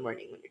 o'clock in the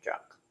morning when you're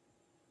drunk.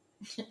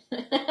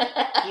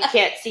 You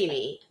can't see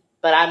me,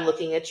 but I'm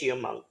looking at you,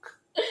 monk.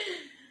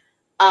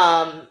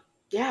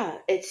 Yeah,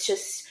 it's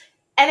just...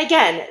 And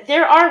again,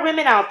 there are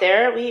women out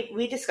there,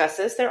 we discussed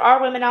this, there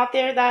are women out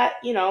there that,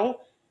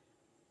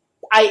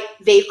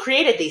 they've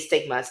created these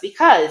stigmas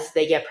because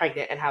they get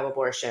pregnant and have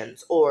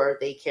abortions, or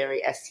they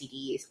carry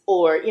STDs,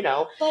 or,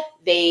 but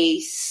they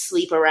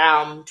sleep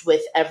around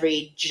with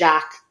every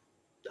Jack,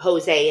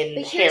 Jose, and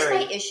but here's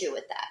Harry. My issue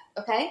with that,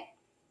 okay?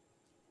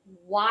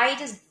 Why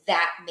does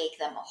that make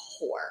them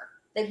a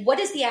whore? What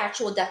is the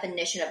actual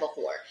definition of a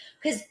whore?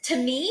 Because to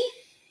me,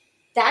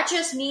 that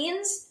just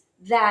means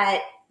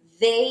that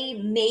they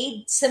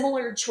made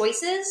similar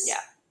choices,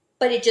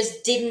 but it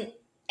just didn't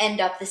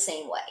end up the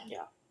same way.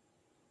 Yeah.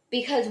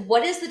 Because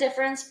what is the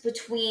difference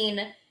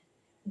between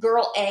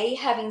girl A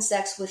having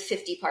sex with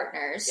 50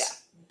 partners,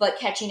 but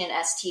catching an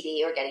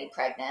STD or getting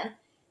pregnant,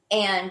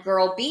 and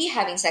girl B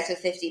having sex with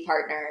 50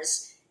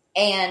 partners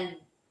and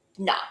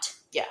not.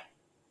 Yeah.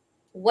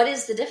 What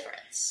is the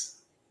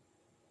difference?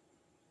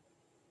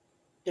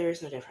 There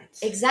is no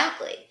difference.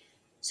 Exactly.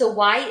 So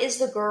why is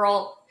the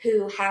girl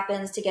who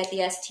happens to get the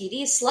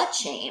STD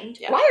slut-shamed?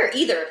 Yeah. Why are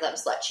either of them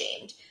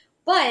slut-shamed?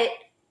 But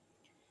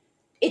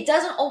it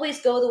doesn't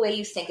always go the way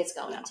you think it's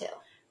going to.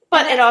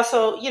 But it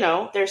also,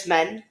 there's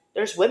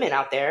women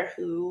out there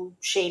who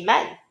shame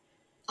men.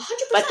 100%.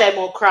 But then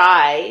will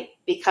cry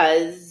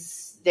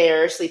because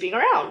they're sleeping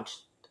around.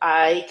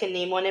 I can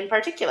name one in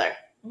particular.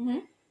 Mm-hmm.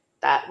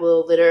 That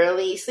will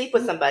literally sleep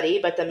with somebody,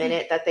 but the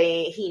minute that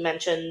he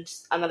mentioned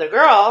another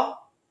girl,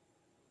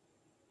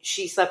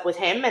 she slept with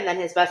him and then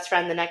his best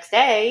friend the next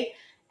day,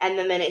 and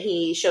the minute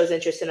he shows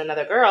interest in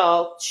another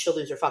girl, she'll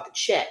lose her fucking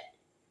shit.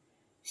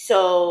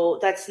 So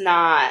that's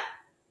not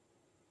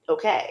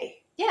okay.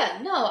 Yeah,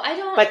 no, I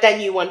don't. But then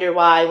you wonder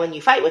why when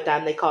you fight with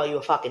them, they call you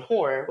a fucking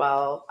whore.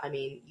 Well, I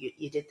mean,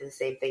 you did the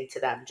same thing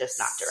to them, just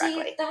not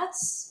directly. See,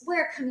 that's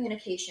where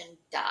communication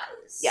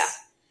dies. Yeah.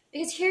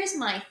 Because here's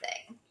my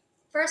thing.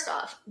 First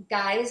off,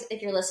 guys,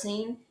 if you're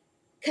listening,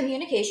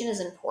 communication is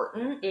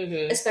important.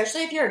 Mm-hmm.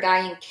 Especially if you're a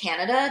guy in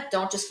Canada,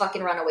 don't just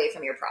fucking run away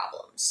from your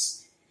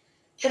problems.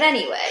 But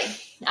anyway,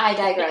 I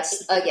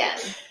digress again.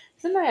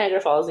 Isn't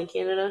Niagara Falls in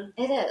Canada?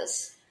 It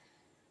is.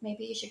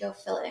 Maybe you should go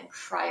fill it and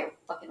cry a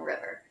fucking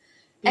river.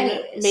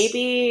 Anyways.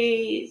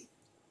 Maybe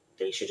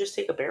they should just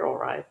take a barrel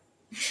ride.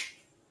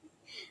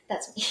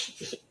 That's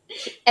me.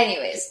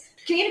 Anyways,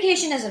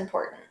 communication is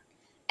important.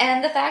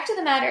 And the fact of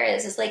the matter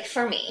is like,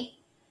 for me,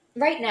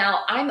 right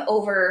now, I'm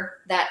over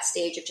that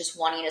stage of just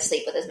wanting to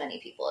sleep with as many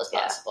people as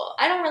possible.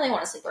 I don't really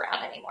want to sleep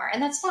around anymore,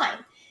 and that's fine.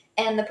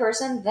 And the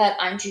person that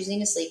I'm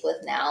choosing to sleep with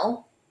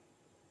now,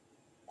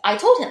 I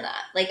told him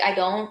that. Like, I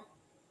don't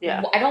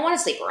want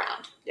to sleep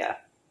around. Yeah.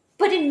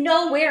 But in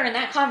nowhere in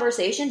that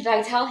conversation did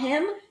I tell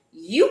him,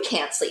 you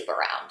can't sleep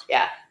around.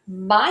 Yeah.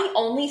 My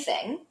only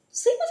thing,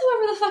 sleep with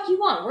whoever the fuck you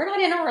want. We're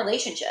not in a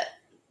relationship.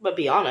 But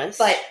be honest.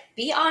 But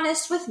be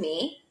honest with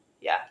me.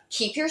 Yeah.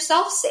 Keep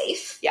yourself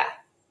safe. Yeah.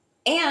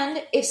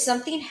 And if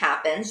something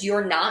happens,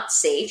 you're not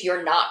safe,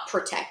 you're not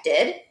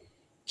protected,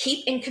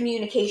 keep in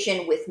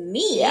communication with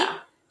me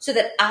so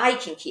that I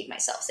can keep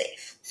myself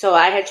safe. So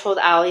I had told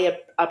Allie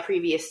a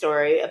previous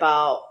story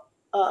about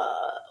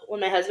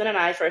when my husband and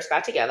I first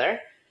got together.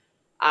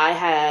 I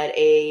had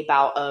a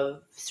bout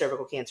of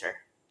cervical cancer.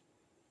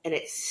 And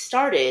it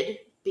started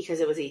because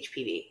it was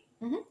HPV.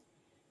 Mm-hmm.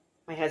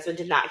 My husband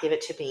did not give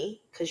it to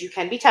me because you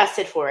can be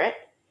tested for it.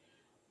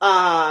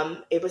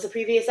 It was a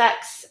previous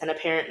ex, and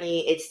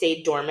apparently it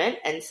stayed dormant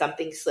and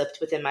something slipped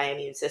within my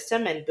immune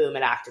system and boom,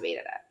 it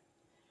activated it.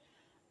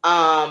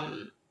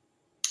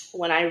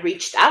 When I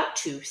reached out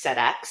to said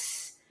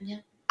ex,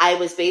 I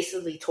was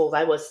basically told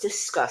I was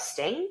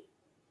disgusting,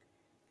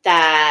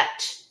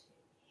 that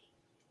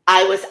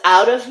I was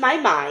out of my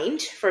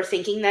mind for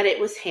thinking that it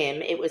was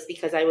him. It was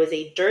because I was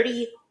a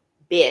dirty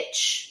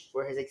bitch,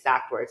 were his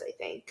exact words, I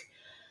think.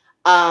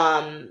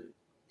 And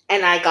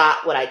I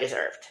got what I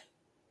deserved.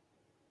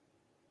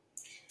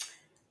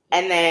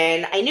 And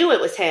then I knew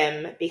it was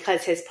him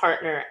because his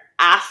partner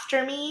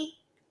after me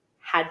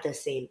had the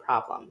same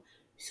problem.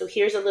 So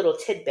here's a little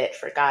tidbit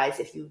for guys.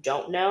 If you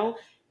don't know,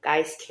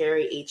 guys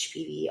carry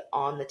HPV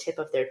on the tip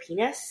of their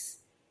penis,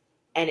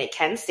 and it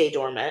can stay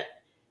dormant,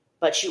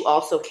 but you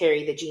also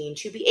carry the gene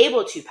to be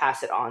able to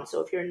pass it on. So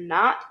if you're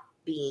not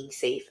being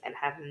safe and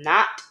have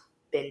not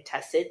been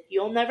tested,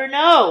 you'll never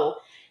know.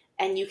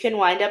 And you can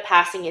wind up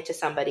passing it to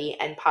somebody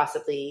and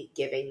possibly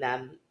giving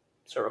them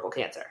cervical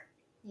cancer.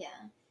 Yeah.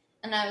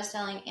 And I was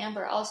telling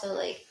Amber also,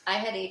 like, I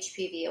had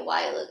HPV a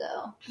while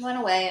ago. Went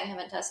away. I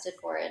haven't tested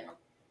for it in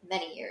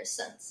many years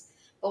since.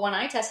 But when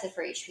I tested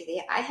for HPV,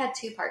 I had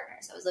two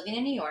partners. I was living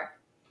in New York,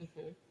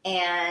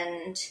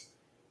 and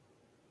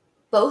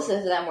both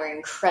of them were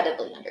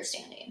incredibly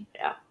understanding.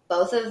 Yeah.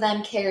 Both of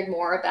them cared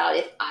more about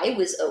if I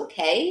was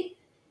okay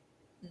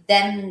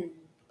than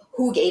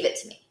who gave it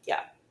to me.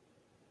 Yeah.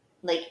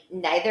 Like,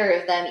 neither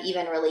of them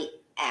even really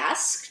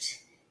asked.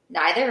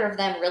 Neither of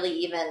them really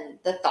even,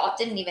 the thought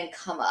didn't even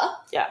come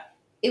up. Yeah.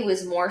 It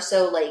was more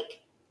so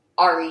like,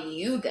 are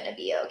you going to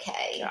be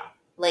okay? Yeah.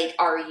 Like,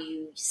 are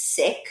you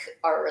sick?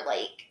 Or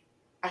like,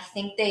 I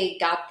think they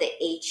got the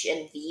H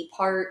and V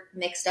part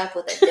mixed up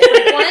with a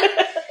different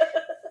one.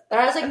 But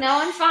I was like, no,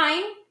 I'm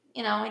fine.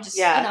 You know, I just,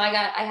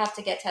 I have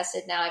to get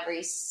tested now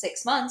every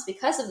 6 months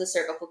because of the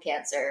cervical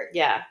cancer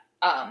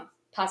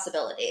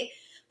possibility.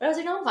 But I was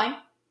like, no, I'm fine.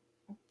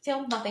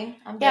 Feel nothing.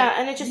 I'm good. Yeah,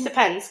 and it just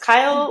depends.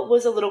 Kyle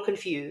was a little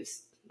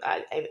confused.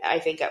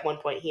 I think at one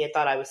point he had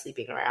thought I was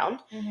sleeping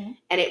around. Mm-hmm.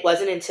 And it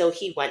wasn't until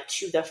he went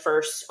to the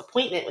first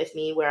appointment with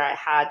me where I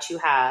had to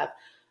have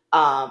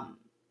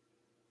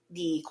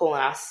the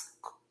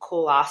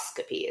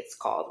coloscopy, it's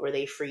called, where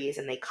they freeze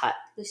and they cut.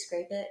 They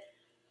scrape it.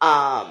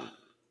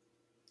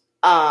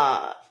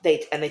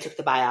 They took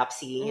the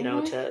biopsy, you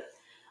know, to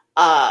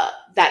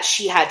that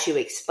she had to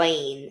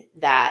explain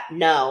that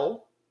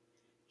no,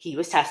 he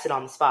was tested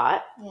on the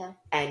spot. Yeah.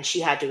 And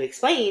she had to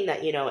explain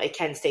that, you know, it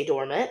can stay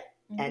dormant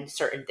and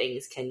certain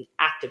things can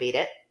activate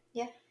it.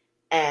 Yeah.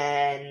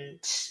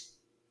 And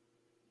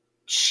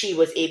she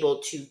was able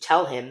to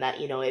tell him that,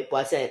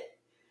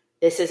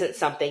 this isn't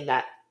something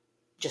that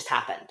just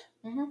happened.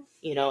 Mm-hmm.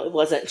 It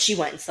wasn't, she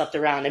went and slept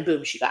around and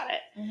boom, she got it.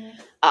 Mm-hmm.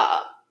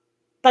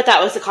 But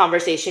that was a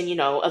conversation,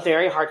 a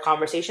very hard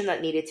conversation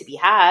that needed to be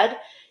had,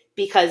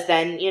 because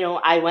then,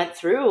 I went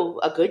through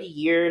a good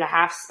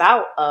 1.5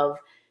 spout of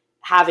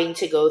having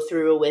to go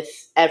through with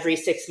every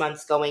 6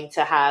 months going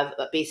to have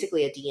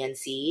basically a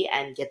DNC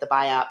and get the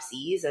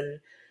biopsies.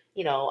 And,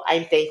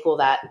 I'm thankful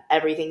that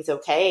everything's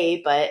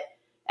okay,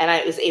 and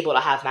I was able to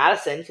have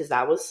Madison, because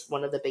that was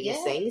one of the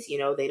biggest things,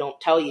 they don't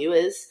tell you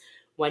is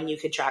when you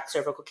contract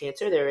cervical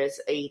cancer, there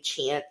is a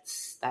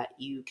chance that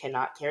you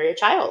cannot carry a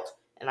child.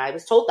 And I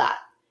was told that.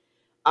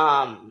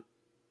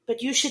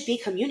 But you should be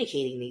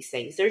communicating these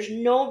things. There's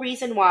no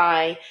reason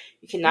why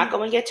you cannot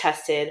go and get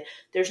tested.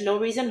 There's no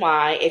reason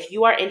why, if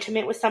you are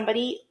intimate with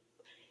somebody,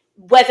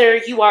 whether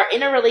you are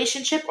in a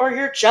relationship or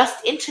you're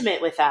just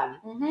intimate with them,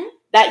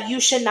 that you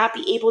should not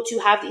be able to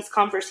have these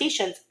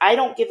conversations. I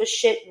don't give a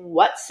shit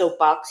what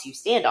soapbox you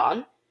stand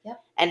on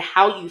and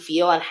how you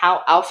feel and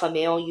how alpha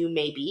male you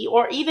may be,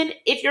 or even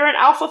if you're an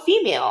alpha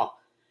female.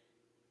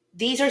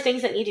 These are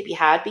things that need to be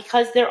had,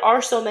 because there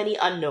are so many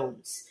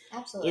unknowns.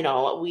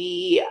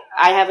 Absolutely.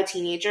 I have a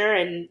teenager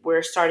and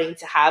we're starting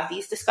to have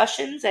these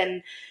discussions,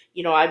 and,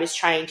 I was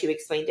trying to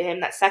explain to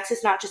him that sex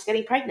is not just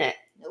getting pregnant.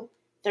 Nope.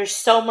 There's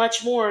so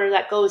much more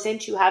that goes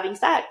into having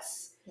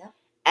sex. Yep.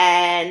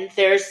 And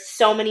there's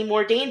so many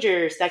more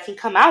dangers that can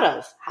come out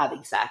of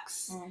having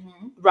sex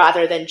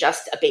rather than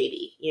just a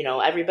baby.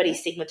 Everybody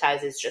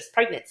stigmatizes just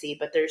pregnancy,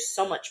 but there's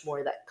so much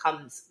more that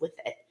comes with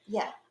it.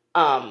 Yeah.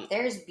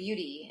 There's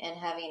beauty in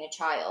having a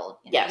child.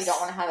 You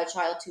don't want to have a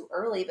child too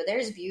early, but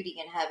there's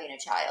beauty in having a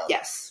child.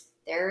 Yes.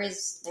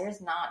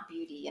 There's not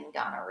beauty in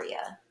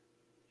gonorrhea.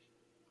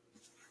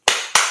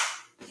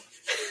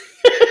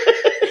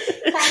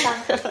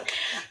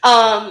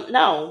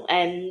 No.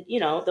 And,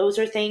 those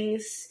are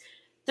things.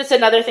 That's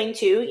another thing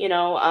too,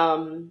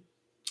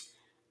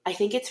 I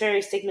think it's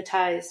very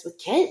stigmatized with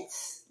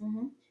kids.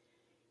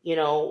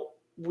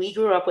 We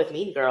grew up with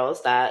Mean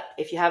Girls that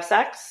if you have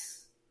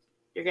sex,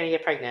 you're going to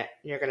get pregnant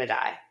and you're going to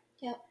die.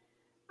 Yep.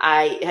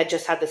 I had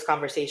just had this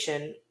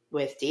conversation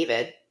with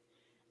David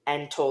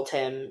and told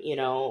him,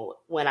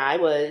 when I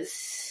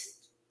was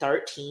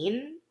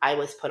 13, I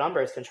was put on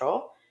birth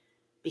control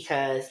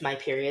because my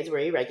periods were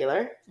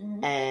irregular,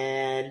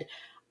 and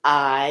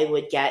I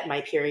would get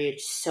my period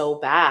so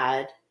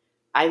bad,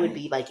 I would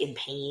be like in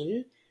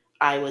pain.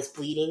 I was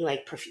bleeding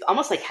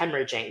almost like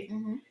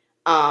hemorrhaging.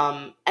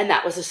 And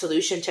that was a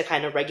solution to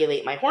kind of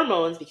regulate my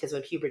hormones, because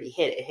when puberty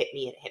hit, it hit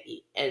me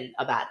in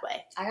a bad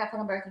way. I got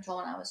put on birth control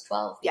when I was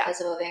 12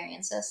 because of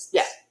ovarian cysts.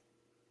 Yeah.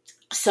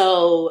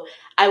 So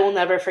I will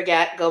never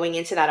forget going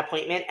into that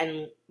appointment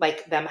and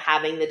them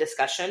having the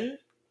discussion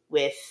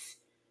with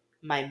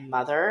my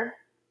mother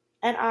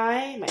and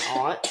my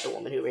aunt, the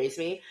woman who raised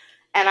me,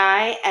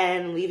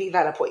 and leaving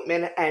that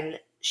appointment, and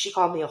she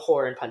called me a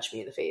whore and punched me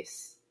in the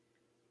face.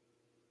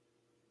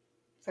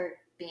 For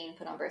being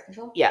put on birth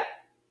control? Yeah.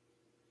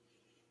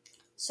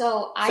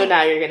 So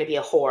now you're going to be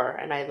a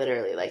whore, and I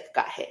literally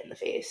got hit in the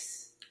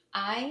face.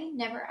 I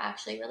never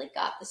actually really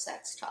got the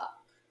sex talk.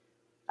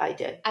 I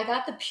did. I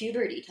got the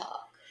puberty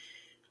talk.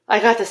 I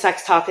got the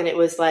sex talk, and it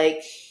was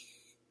like,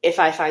 if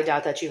I find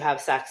out that you have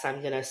sex,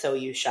 I'm going to sew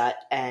you shut,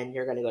 and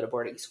you're going to go to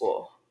boarding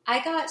school.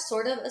 I got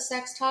sort of a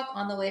sex talk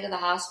on the way to the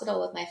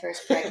hospital with my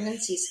first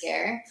pregnancy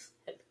scare.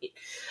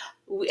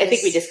 I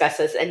think we discussed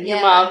this, and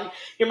your mom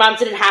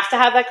didn't have to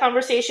have that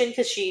conversation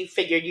because she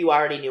figured you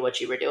already knew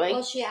what you were doing.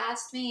 Well, she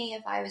asked me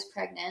if I was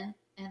pregnant,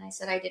 and I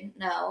said I didn't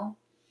know.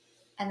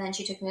 And then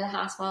she took me to the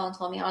hospital and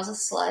told me I was a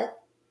slut,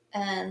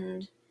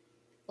 and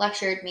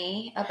lectured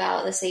me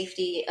about the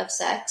safety of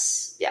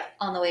sex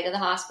on the way to the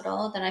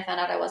hospital. Then I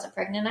found out I wasn't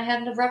pregnant. I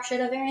had a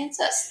ruptured ovarian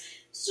cyst.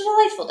 It was a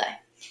delightful day.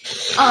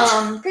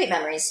 Great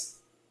memories.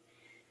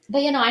 But,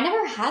 I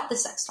never had the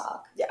sex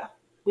talk. Yeah.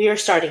 We are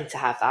starting to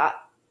have that.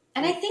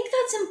 And I think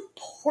that's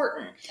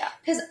important. Yeah.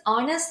 Because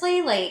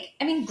honestly,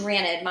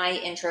 granted, my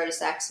intro to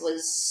sex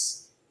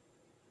was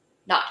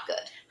not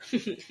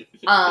good.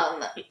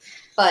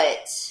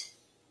 But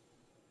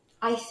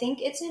I think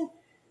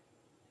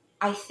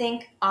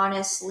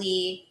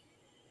honestly,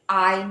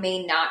 I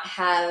may not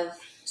have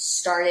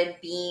started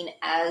being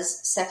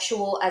as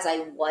sexual as I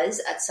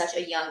was at such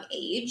a young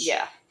age.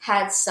 Yeah.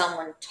 Had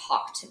someone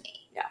talk to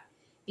me. Yeah.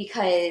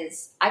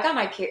 Because I got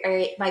my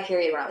period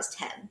when I was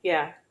 10.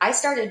 Yeah. I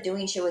started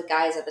doing shit with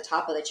guys at the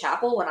top of the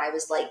chapel when I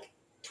was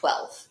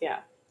 12.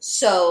 Yeah.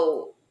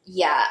 So,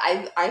 yeah,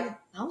 I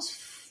was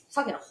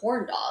fucking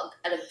horn dog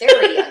at a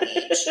very young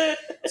age.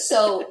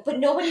 So, but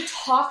nobody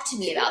talked to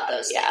me about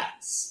those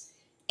things.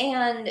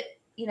 And,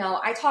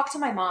 I talk to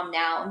my mom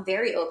now. I'm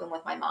very open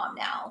with my mom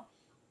now.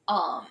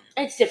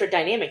 It's a different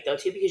dynamic, though,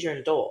 too, because you're an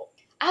adult.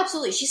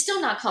 Absolutely. She's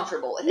still not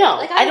comfortable with it. No,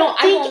 I don't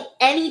think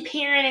any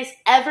parent is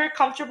ever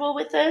comfortable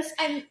with this,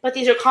 but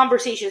these are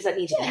conversations that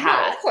need to be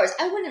had. No, of course.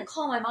 I wouldn't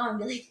call my mom and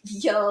be like,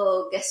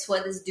 yo, guess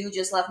what? This dude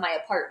just left my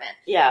apartment.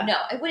 Yeah. No,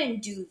 I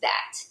wouldn't do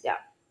that. Yeah.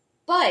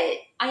 But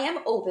I am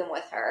open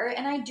with her,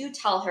 and I do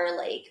tell her,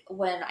 like,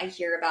 when I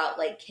hear about,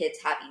 like, kids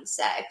having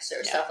sex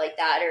or stuff like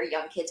that, or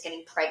young kids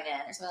getting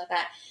pregnant or something like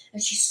that,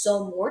 and she's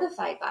so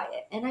mortified by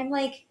it. And I'm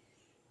like,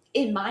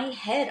 in my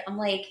head, I'm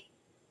like,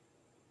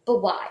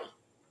 but why?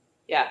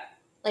 Yeah.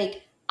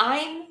 Like,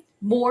 I'm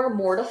more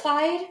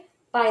mortified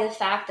by the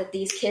fact that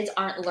these kids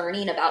aren't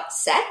learning about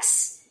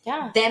sex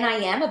than I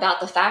am about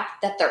the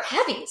fact that they're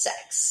having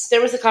sex.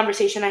 There was a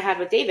conversation I had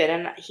with David,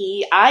 and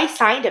I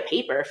signed a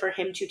paper for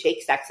him to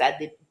take sex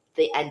ed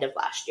the end of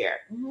last year.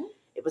 Mm-hmm.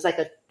 It was like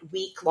a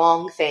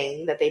week-long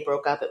thing that they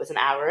broke up. It was an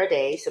hour a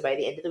day, so by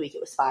the end of the week,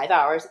 it was 5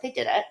 hours that they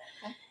did it.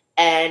 Okay.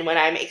 And when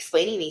I'm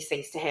explaining these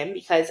things to him,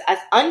 because as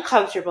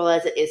uncomfortable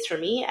as it is for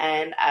me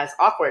and as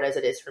awkward as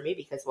it is for me,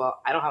 because,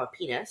 well, I don't have a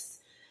penis,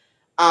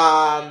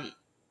 I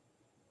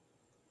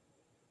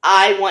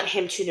want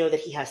him to know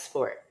that he has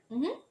support.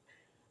 Mm-hmm.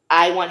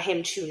 I want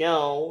him to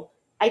know,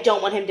 I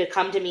don't want him to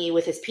come to me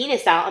with his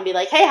penis out and be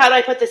like, hey, how do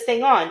I put this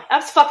thing on?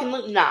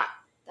 Absolutely not.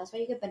 That's why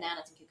you get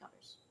bananas and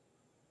cucumbers.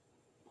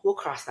 We'll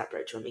cross that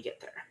bridge when we get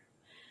there.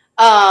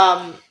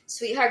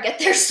 Sweetheart, get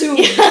there soon.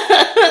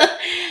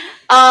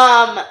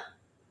 I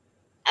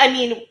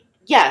mean,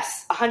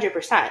 yes,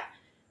 100%.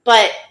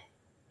 But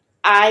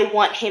I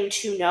want him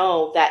to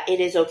know that it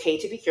is okay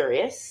to be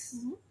curious.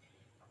 Mm-hmm.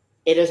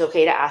 It is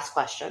okay to ask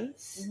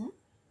questions. Mm-hmm.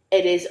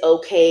 It is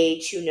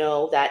okay to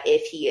know that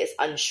if he is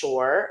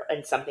unsure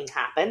and something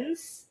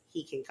happens,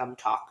 he can come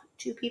talk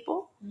to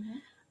people.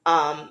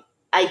 Mm-hmm.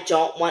 I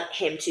don't want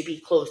him to be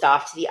closed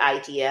off to the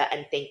idea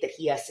and think that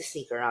he has to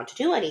sneak around to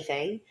do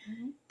anything,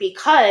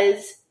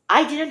 because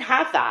I didn't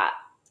have that.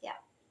 Yeah.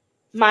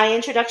 My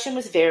introduction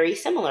was very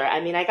similar.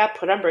 I mean, I got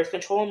put on birth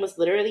control and was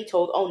literally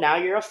told, oh, now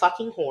you're a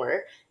fucking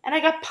whore. And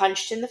I got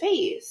punched in the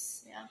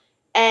face. Yeah.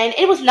 And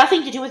it was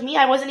nothing to do with me.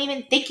 I wasn't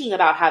even thinking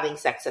about having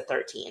sex at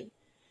 13.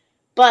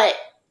 But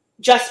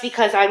just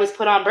because I was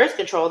put on birth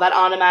control, that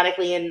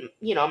automatically, and,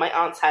 you know, my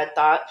aunts had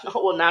thought,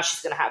 oh, well, now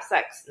she's going to have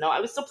sex. No, I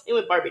was still playing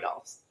with Barbie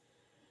dolls.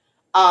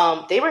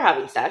 They were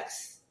having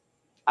sex.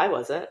 I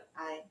wasn't.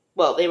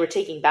 Well, they were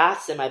taking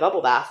baths in my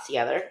bubble bath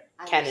together,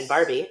 Ken and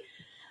Barbie.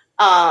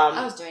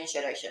 I was doing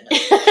shit I shouldn't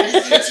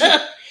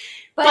have.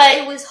 but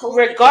it was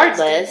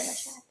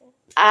regardless,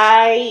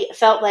 I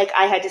felt like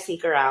I had to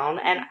sneak around,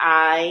 and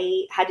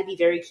I had to be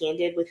very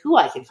candid with who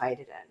I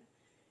confided in.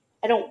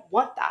 I don't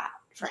want that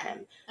for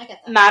him. I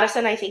get that.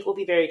 Madison, I think, will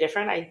be very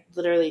different. I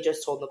literally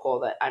just told Nicole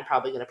that I'm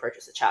probably going to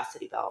purchase a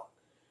chastity belt.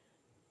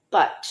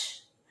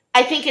 But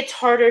I think it's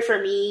harder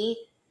for me,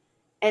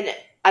 and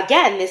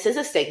again, this is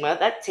a stigma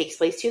that takes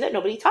place too that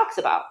nobody talks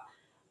about.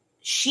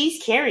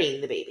 She's carrying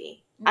the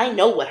baby. Mm-hmm. I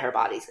know what her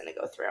body's going to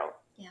go through.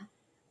 Yeah.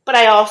 But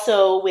I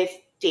also, with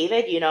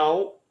David, you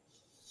know,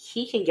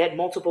 he can get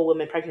multiple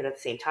women pregnant at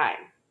the same time.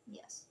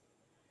 Yes.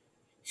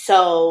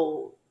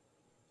 So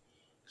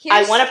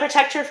I want to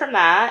protect her from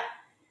that,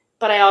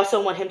 but I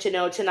also want him to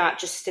know to not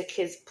just stick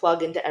his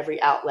plug into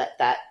every outlet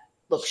that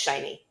looks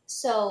shiny.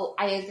 So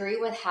I agree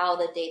with how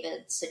the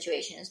David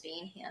situation is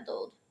being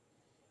handled.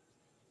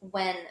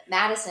 When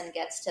Madison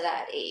gets to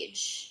that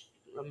age,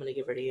 I'm going to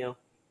give her to you.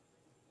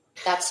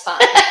 That's fine.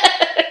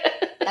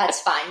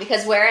 That's fine.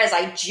 Because whereas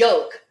I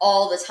joke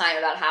all the time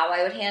about how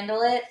I would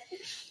handle it,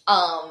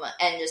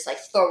 and just like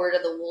throw her to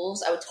the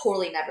wolves, I would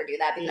totally never do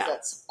that because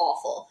that's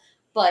awful.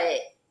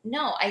 But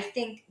no, I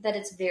think that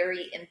it's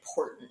very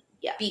important.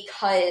 Yeah.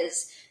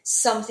 Because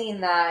something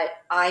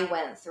that I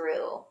went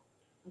through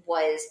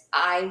was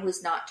I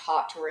was not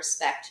taught to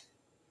respect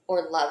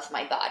or love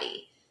my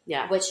body.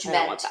 Yeah. Which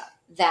meant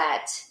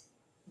that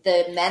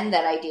the men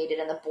that I dated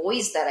and the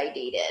boys that I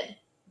dated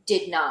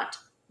did not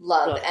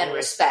love and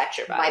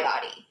respect my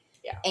body.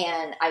 Yeah.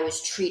 And I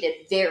was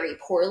treated very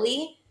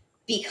poorly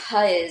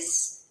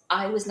because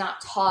I was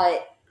not taught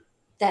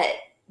that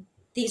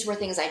these were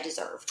things I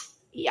deserved.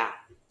 Yeah.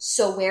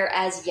 So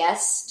whereas,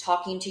 yes,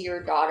 talking to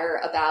your daughter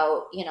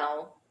about, you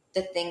know,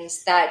 the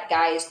things that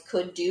guys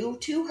could do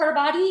to her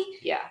body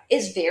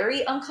is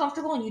very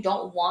uncomfortable, and you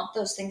don't want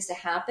those things to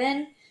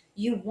happen.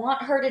 You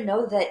want her to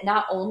know that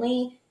not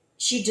only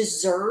she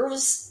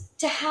deserves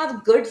to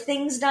have good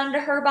things done to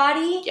her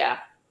body,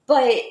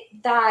 but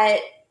that,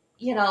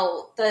 you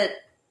know, that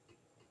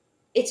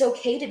it's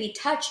okay to be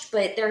touched,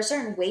 but there are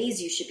certain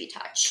ways you should be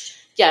touched.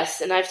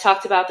 Yes, and I've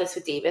talked about this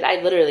with David.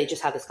 I literally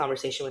just had this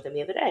conversation with him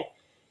the other day.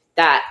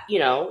 That, you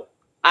know,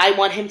 I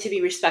want him to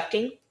be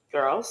respecting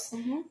girls,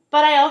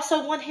 but I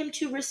also want him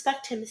to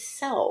respect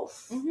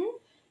himself. Mm-hmm.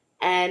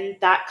 And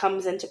that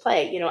comes into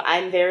play. You know,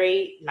 I'm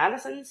very,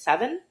 Madison,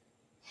 7.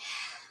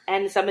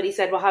 And somebody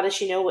said, well, how does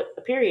she know what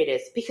a period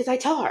is? Because I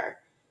tell her.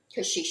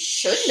 Because she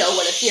should know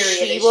what a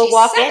period is. She will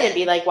walk in and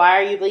be like, why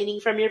are you bleeding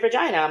from your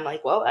vagina? I'm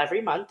like, well,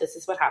 every month, this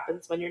is what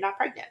happens when you're not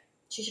pregnant.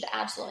 She should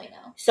absolutely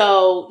know.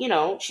 So, you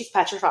know, she's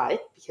petrified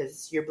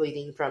because you're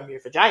bleeding from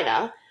your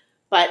vagina.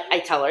 But I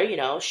tell her, you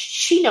know,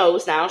 she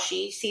knows now.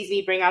 She sees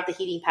me bring out the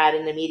heating pad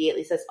and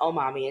immediately says, oh,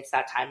 mommy, it's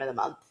that time of the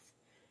month.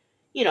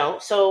 You know,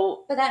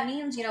 so. But that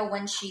means, you know,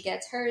 when she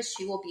gets hers,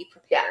 she will be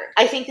prepared.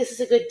 Yeah, I think this is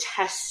a good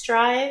test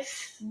drive.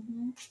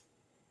 Mm-hmm.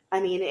 I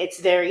mean, it's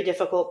very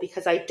difficult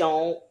because I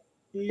don't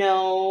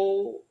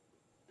know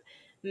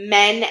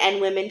men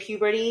and women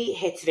puberty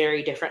hits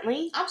very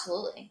differently.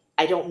 Absolutely.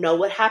 I don't know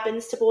what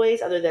happens to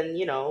boys other than,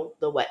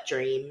 the wet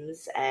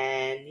dreams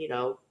and,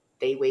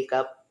 they wake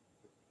up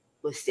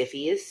with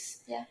stiffies.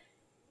 Yeah.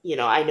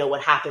 I know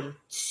what happened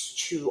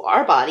to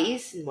our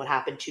bodies and what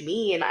happened to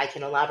me, and I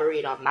can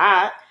elaborate on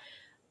that.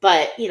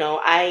 But,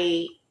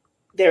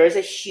 there is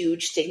a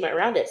huge stigma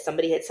around it.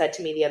 Somebody had said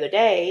to me the other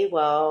day,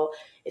 well,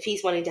 if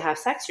he's wanting to have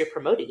sex, you're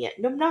promoting it.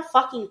 No, I'm not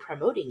fucking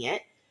promoting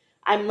it.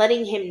 I'm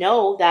letting him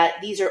know that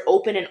these are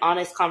open and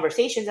honest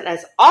conversations. And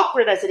as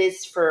awkward as it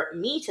is for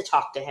me to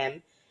talk to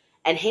him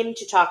and him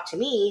to talk to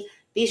me,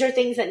 these are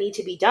things that need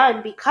to be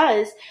done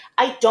because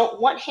I don't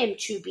want him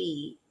to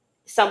be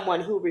someone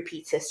who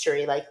repeats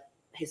history like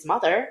his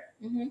mother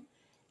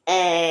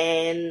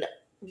and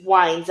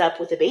winds up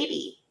with a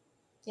baby.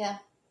 Yeah.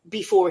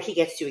 Before he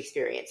gets to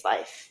experience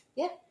life.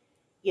 Yeah.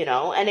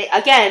 And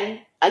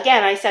again,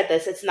 I said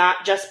this, it's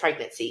not just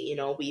pregnancy.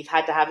 We've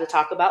had to have to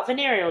talk about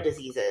venereal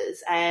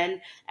diseases and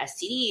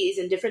STDs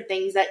and different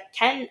things that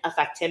can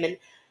affect him and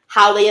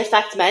how they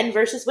affect men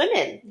versus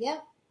women. Yeah.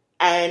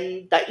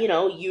 And that,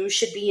 you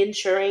should be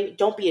ensuring,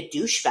 don't be a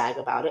douchebag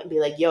about it and be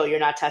like, yo, you're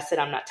not tested,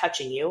 I'm not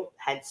touching you.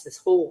 Hence this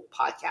whole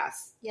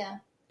podcast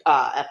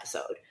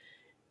episode.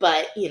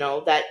 But,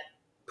 that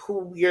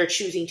who you're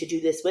choosing to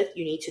do this with,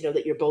 you need to know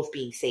that you're both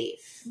being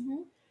safe.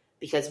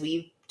 Because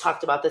we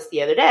talked about this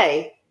the other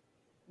day.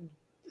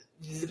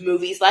 The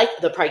movies like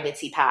The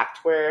Pregnancy Pact,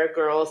 where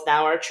girls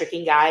now are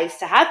tricking guys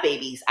to have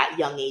babies at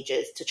young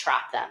ages to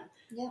trap them.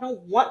 Yeah. I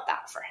don't want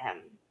that for him.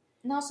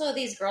 And also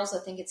these girls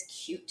that think it's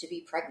cute to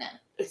be pregnant.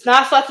 It's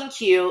not fucking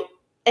cute.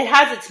 It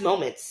has its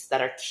moments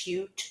that are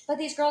cute. But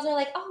these girls are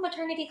like, oh,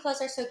 maternity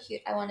clothes are so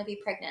cute. I want to be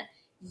pregnant.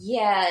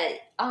 Yeah,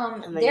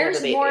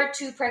 there's more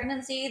to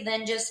pregnancy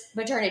than just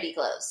maternity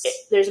clothes.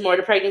 There's more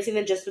to pregnancy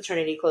than just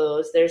maternity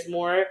clothes. There's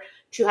more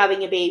to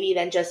having a baby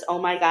than just, oh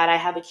my God, I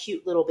have a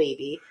cute little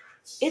baby.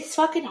 It's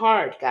fucking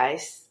hard,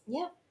 guys.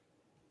 Yeah.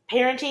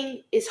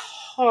 Parenting is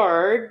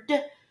hard.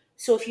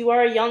 So if you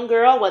are a young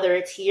girl, whether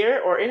it's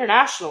here or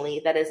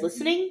internationally, that is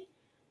listening,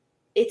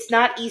 it's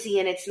not easy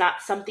and it's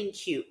not something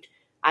cute.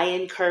 I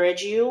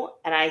encourage you,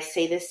 and I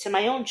say this to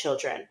my own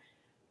children,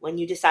 when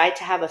you decide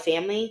to have a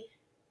family,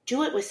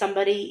 do it with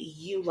somebody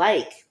you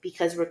like,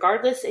 because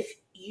regardless if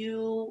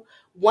you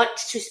want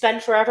to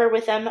spend forever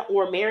with them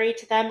or married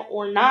to them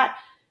or not,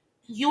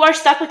 you are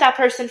stuck with that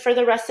person for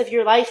the rest of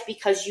your life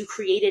because you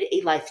created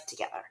a life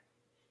together.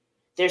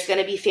 There's going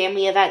to be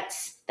family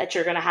events that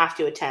you're going to have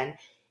to attend.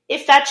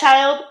 If that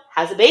child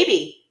has a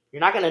baby,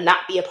 you're not going to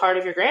not be a part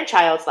of your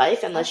grandchild's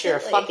life unless you're a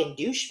fucking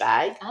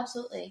douchebag.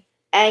 Absolutely.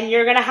 And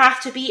you're going to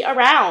have to be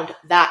around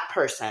that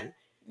person.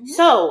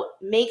 So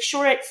make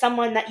sure it's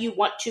someone that you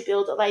want to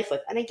build a life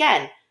with. And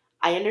again,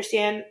 I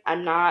understand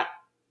I'm not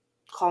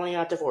calling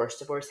out divorce.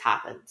 Divorce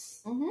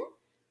happens.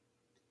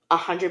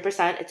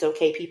 100%. It's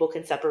okay. People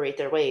can separate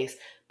their ways.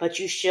 But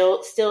you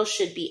still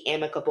should be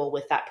amicable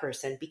with that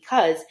person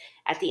because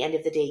at the end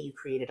of the day, you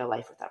created a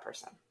life with that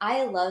person.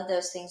 I love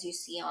those things you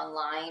see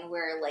online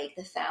where like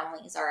the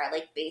families are at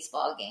like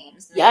baseball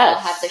games. And they all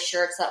have the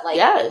shirts that like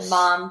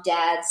mom,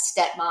 dad,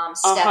 stepmom,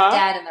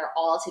 stepdad, and they're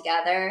all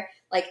together.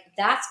 Like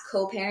that's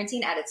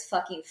co-parenting at its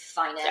fucking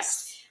finest.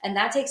 Yes. And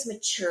that takes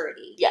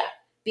maturity. Yeah.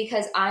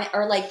 Because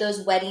or like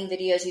those wedding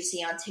videos you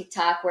see on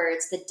TikTok where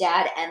it's the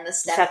dad and the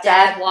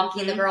stepdad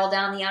walking the girl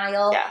down the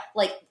aisle. Yeah.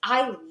 Like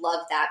I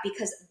love that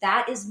because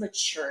that is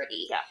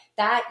maturity. Yeah.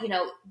 That,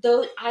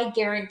 though I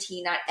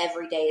guarantee not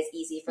every day is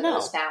easy for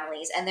those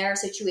families. And there are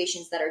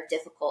situations that are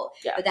difficult.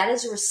 Yeah. But that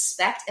is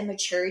respect and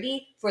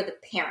maturity for the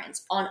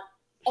parents on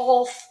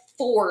all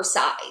four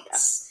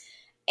sides.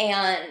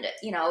 Yeah. And,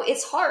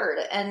 it's hard.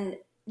 And,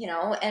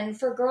 and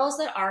for girls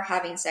that are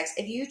having sex,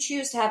 if you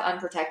choose to have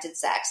unprotected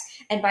sex,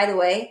 and by the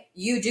way,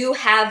 you do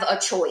have a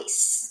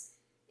choice.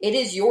 It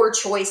is your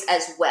choice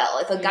as well.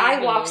 If a guy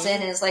walks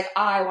in and is like,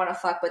 oh, I want to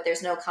fuck, but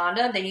there's no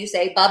condom, then you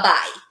say,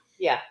 bye-bye.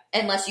 Yeah.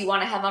 Unless you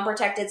want to have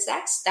unprotected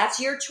sex, that's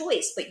your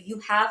choice, but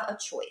you have a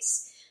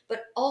choice.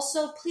 But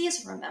also,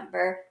 please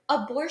remember,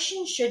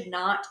 abortion should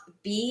not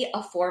be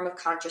a form of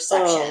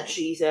contraception. Oh,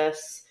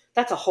 Jesus.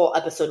 That's a whole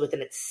episode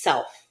within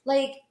itself.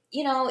 Like,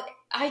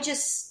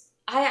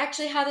 I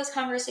actually had this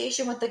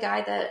conversation with the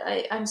guy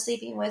that I'm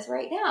sleeping with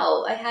right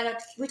now.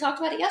 We talked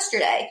about it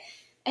yesterday.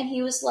 And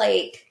he was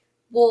like,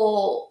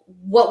 well,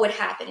 what would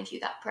happen if you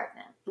got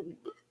pregnant?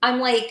 I'm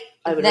like,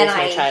 then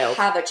I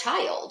have a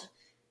child.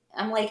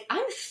 I'm like,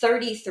 I'm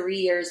 33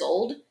 years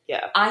old.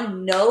 Yeah. I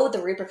know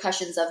the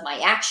repercussions of my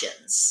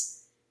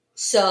actions.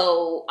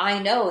 So I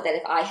know that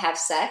if I have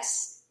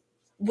sex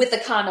with a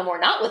condom or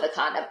not with a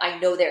condom, I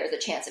know there is a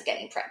chance of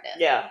getting pregnant.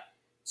 Yeah.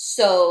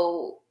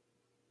 So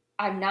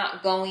I'm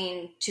not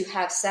going to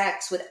have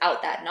sex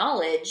without that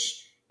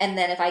knowledge. And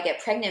then if I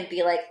get pregnant,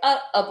 be like,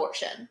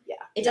 abortion. Yeah.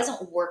 It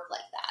doesn't work like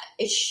that.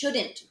 It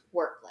shouldn't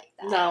work like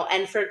that. No.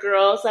 And for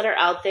girls that are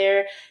out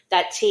there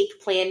that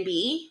take Plan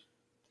B,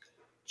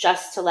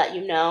 just to let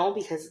you know,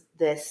 because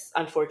this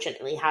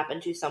unfortunately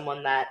happened to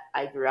someone that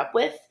I grew up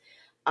with,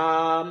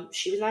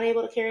 she was not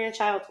able to carry a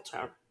child till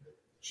term.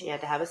 She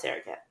had to have a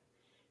surrogate.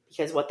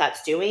 Because what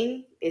that's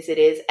doing is it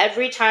is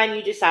every time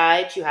you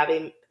decide to have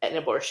an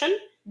abortion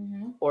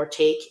or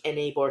take an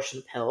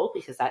abortion pill,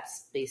 because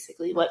that's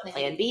basically what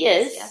Plan B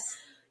is, yes.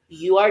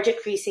 You are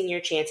decreasing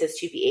your chances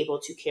to be able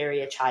to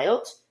carry a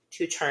child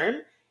to term,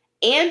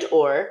 and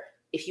or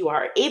if you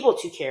are able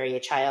to carry a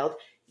child,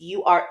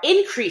 you are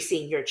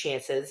increasing your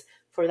chances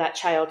for that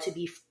child to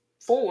be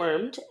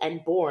formed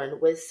and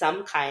born with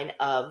some kind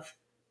of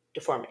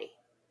deformity.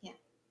 Yeah.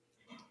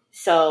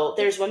 So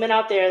there's women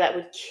out there that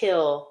would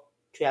kill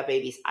to have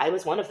babies. I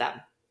was one of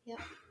them. Yeah.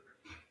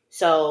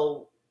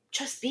 So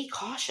just be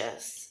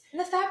cautious. And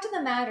the fact of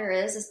the matter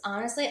is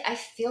honestly, I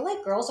feel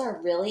like girls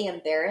are really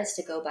embarrassed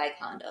to go buy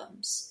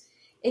condoms.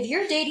 If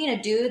you're dating a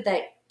dude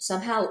that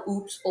somehow,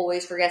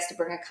 always forgets to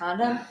bring a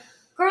condom,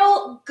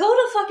 girl, go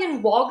to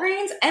fucking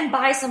Walgreens and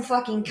buy some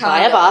fucking condoms. Buy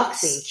a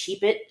box and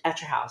keep it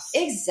at your house.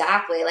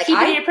 Exactly. Like keep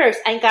it in your purse.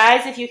 And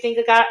guys, if you think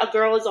a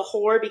girl is a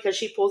whore because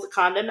she pulls a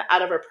condom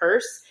out of her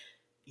purse,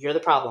 you're the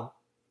problem.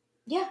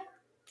 Yeah.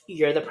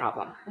 You're the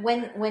problem.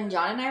 When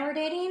John and I were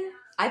dating,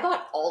 I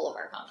bought all of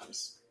our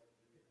condoms.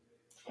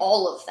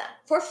 All of them.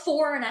 For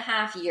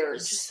 4.5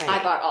 years,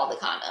 I bought all the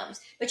condoms.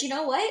 But you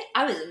know what?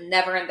 I was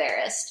never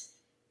embarrassed.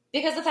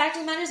 Because the fact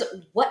of the matter is,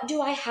 what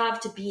do I have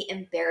to be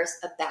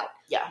embarrassed about?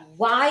 Yeah.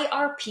 Why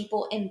are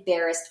people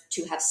embarrassed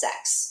to have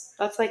sex?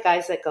 That's like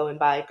guys that go and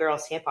buy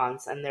girls'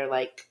 tampons and they're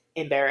like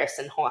embarrassed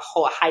and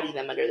hiding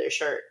them under their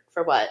shirt.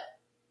 For what?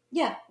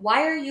 Yeah.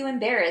 Why are you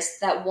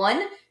embarrassed that,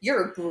 one,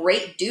 you're a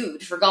great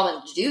dude for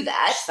going to do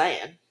that? Just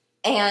saying.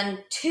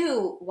 And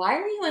two, why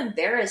are you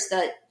embarrassed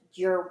that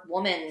your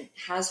woman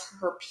has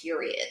her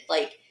period?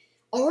 Like,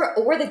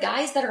 or the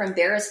guys that are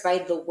embarrassed by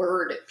the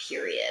word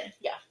period.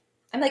 Yeah.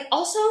 I'm like,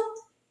 also,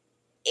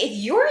 if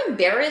you're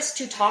embarrassed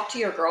to talk to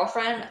your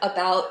girlfriend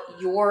about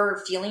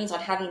your feelings on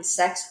having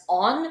sex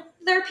on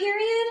their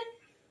period,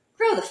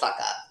 grow the fuck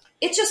up.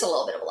 It's just a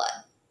little bit of blood.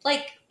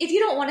 Like, if you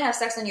don't want to have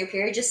sex on your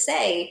period, just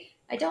say,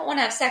 I don't want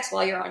to have sex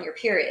while you're on your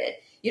period.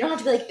 You don't have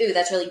to be like, ooh,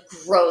 that's really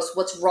gross.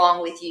 What's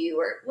wrong with you?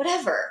 Or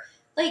whatever.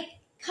 Like,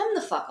 come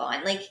the fuck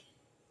on. Like,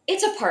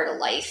 it's a part of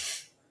life.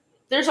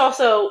 There's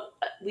also,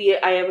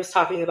 I was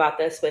talking about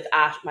this with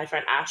my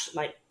friend Ash,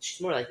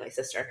 she's more like my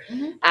sister,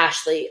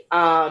 Ashley,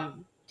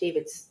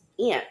 David's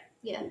aunt.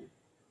 Yeah.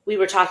 We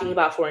were talking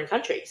about foreign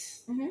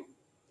countries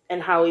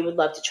and how we would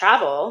love to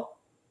travel,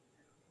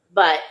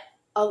 but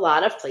a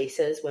lot of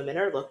places women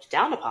are looked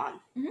down upon.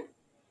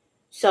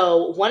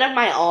 So one of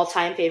my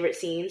all-time favorite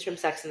scenes from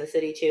Sex and the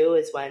City too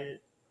is when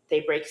they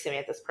break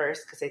Samantha's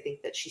purse because they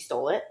think that she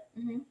stole it,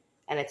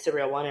 and it's the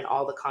real one, and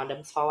all the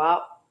condoms fall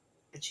out,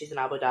 and she's in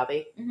Abu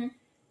Dhabi.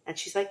 And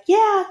she's like,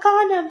 yeah,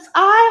 condoms.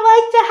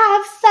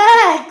 I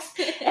like to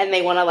have sex. And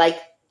they want to, like,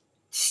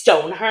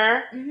 stone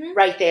her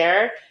right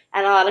there.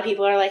 And a lot of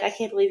people are like, I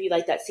can't believe you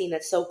like that scene.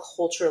 That's so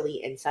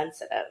culturally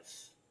insensitive.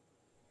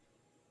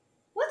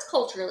 What's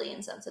culturally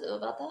insensitive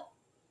about that?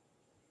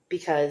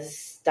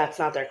 Because that's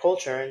not their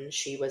culture. And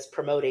she was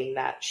promoting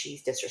that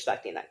she's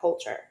disrespecting that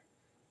culture.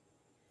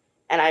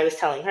 And I was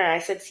telling her, I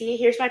said, see,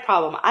 here's my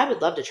problem. I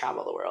would love to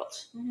travel the world.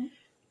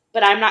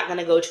 But I'm not going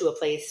to go to a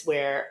place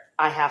where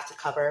I have to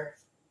cover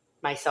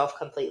myself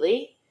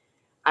completely.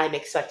 I'm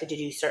expected to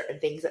do certain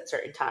things at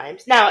certain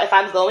times. Now, if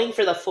I'm going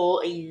for the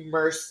full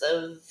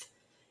immersive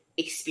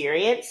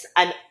experience,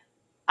 I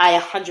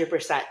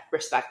 100%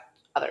 respect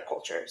other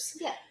cultures.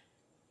 Yeah.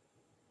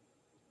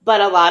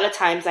 But a lot of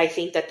times I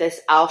think that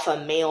this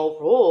alpha male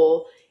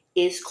role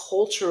is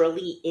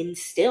culturally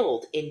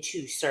instilled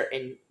into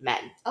certain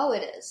men. Oh,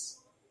 it is.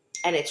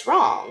 And it's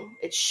wrong.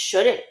 It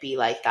shouldn't be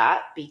like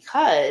that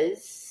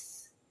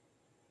because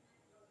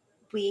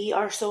we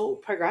are so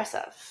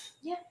progressive.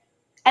 Yeah.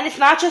 And it's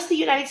not just the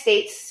United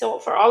States. So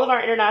for all of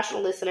our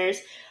international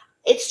listeners,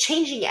 it's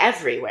changing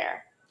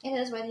everywhere. It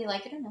is, whether you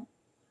like it or not.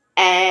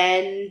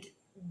 And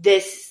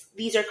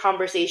these are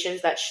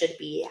conversations that should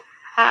be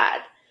had.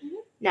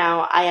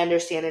 Now, I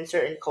understand in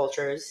certain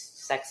cultures,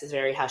 sex is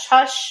very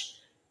hush-hush.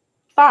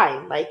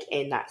 Fine. Like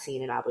in that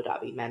scene in Abu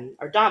Dhabi, men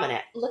are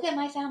dominant. Look at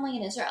my family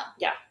in Israel.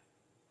 Yeah.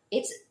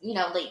 It's,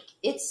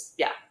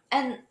 yeah.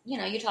 And,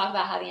 you talk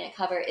about having it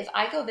covered. If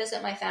I go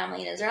visit my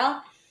family in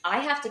Israel, I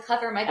have to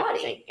cover my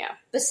body. Yeah.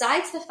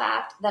 Besides the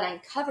fact that I'm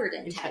covered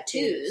in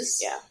tattoos,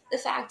 yeah. The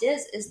fact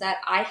is that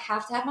I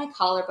have to have my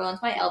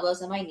collarbones, my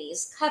elbows, and my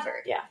knees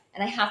covered. Yeah.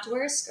 And I have to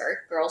wear a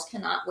skirt. Girls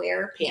cannot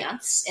wear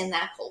pants in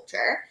that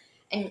culture.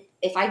 And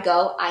if I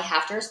go, I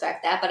have to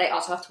respect that, but I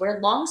also have to wear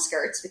long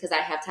skirts because I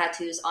have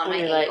tattoos on my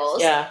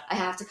ankles. Yeah. I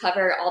have to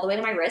cover all the way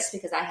to my wrists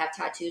because I have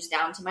tattoos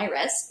down to my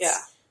wrists. Yeah.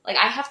 Like,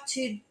 I have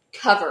to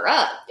cover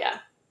up. Yeah.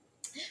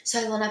 So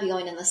I will not be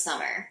going in the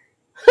summer.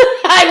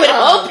 I would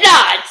hope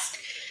not.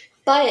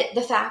 But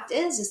the fact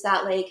is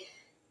that, like,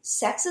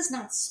 sex is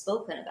not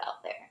spoken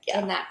about there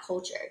in that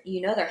culture.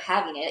 They're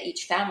having it.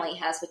 Each family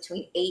has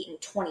between 8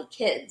 and 20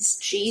 kids.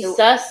 Jesus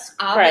so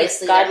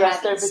Christ. God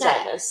rest their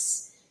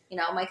vaginas.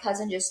 My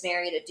cousin just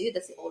married a dude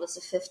that's the oldest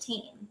of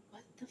 15.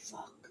 What the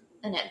fuck?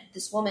 And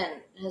this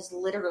woman has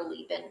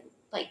literally been,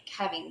 like,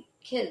 having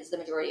kids the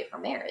majority of her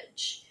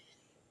marriage.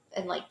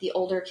 and like the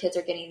older kids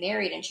are getting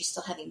married and she's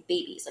still having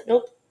babies. Like,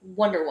 Nope.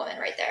 Wonder Woman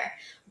right there.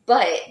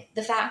 But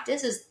the fact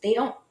is they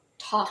don't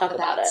talk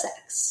about it.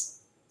 Sex.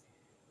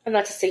 And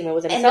that's a stigma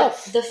within And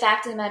itself. The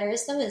fact of the matter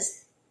is, though,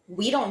 is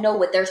we don't know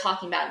what they're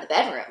talking about in the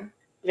bedroom.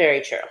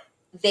 Very true.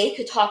 They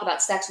could talk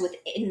about sex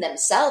within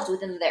themselves,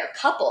 within their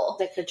couple.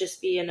 That could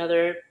just be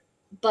another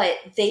but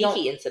they don't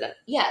incident.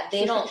 Yeah,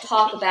 they don't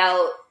talk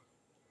about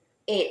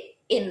it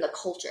in the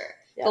culture.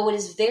 Yeah. But what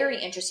is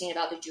very interesting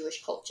about the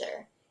Jewish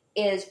culture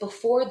is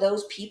before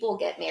those people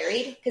get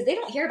married, because they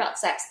don't hear about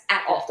sex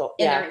at all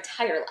in their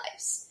entire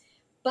lives.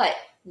 But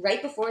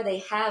right before they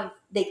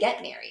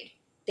get married,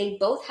 they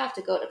both have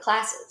to go to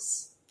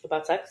classes.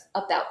 About sex?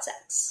 About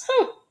sex.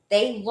 Huh.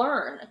 They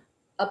learn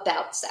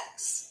about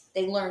sex.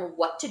 They learn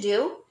what to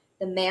do.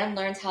 The man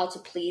learns how to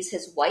please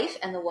his wife,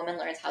 and the woman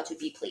learns how to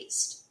be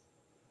pleased.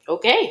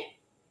 Okay.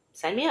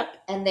 Sign me up.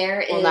 And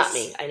there is... Well, not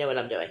me. I know what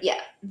I'm doing. Yeah.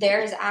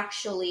 There's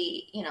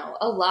actually,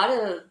 a lot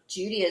of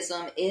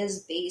Judaism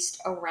is based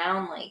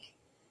around,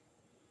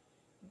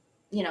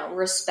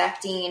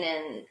 respecting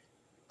and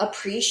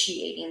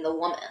appreciating the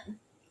woman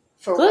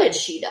for what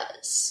she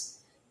does.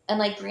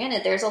 And,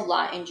 granted, there's a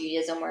lot in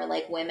Judaism where,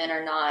 women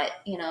are not,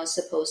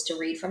 supposed to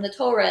read from the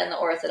Torah and the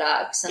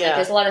Orthodox. And,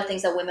 there's a lot of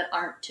things that women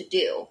aren't to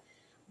do.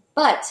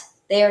 But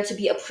they are to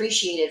be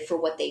appreciated for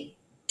what they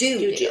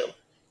do.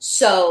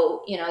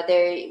 So,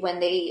 when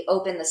they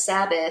open the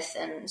Sabbath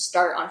and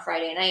start on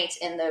Friday nights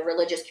in the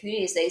religious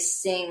communities, they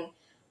sing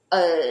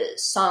a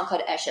song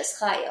called Eshes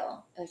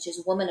Chayil, which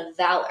is Woman of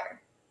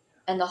Valor.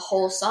 And the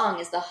whole song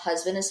is the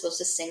husband is supposed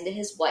to sing to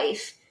his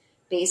wife,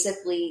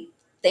 basically,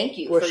 thank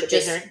you for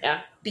just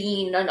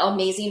being an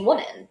amazing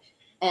woman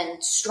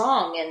and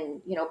strong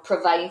and,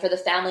 providing for the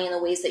family in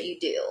the ways that you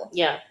do.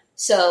 Yeah.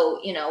 So,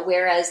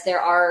 whereas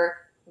there are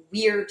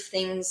weird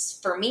things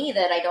for me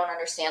that I don't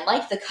understand,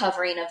 like the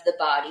covering of the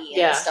body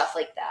and stuff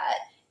like that.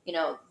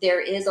 There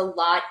is a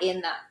lot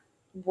in that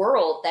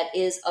world that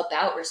is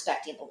about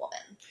respecting the woman.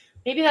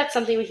 Maybe that's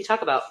something we could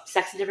talk about,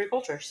 sex in different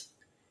cultures.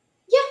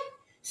 Yeah.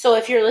 So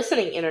if you're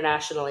listening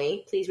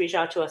internationally, please reach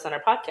out to us on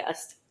our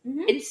podcast,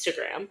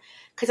 Instagram,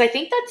 because I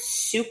think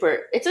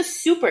it's a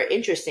super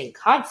interesting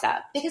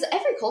concept. Because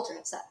every culture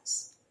has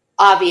sex.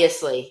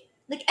 Obviously.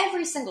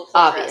 Every single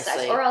culture has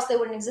sex, or else they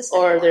wouldn't exist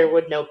anymore. Or there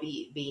would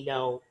be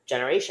no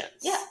generations.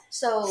 Yeah.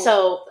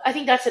 So I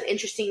think that's an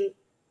interesting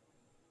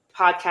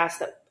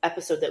podcast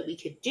episode that we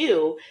could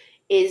do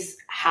is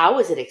how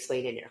is it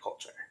explained in your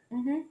culture?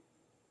 Mm-hmm.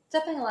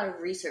 Definitely a lot of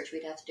research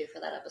we'd have to do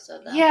for that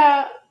episode, though.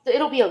 Yeah,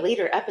 it'll be a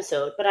later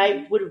episode, but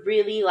I would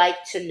really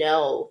like to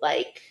know,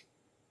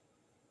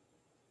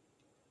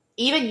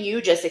 even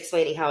you just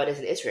explaining how it is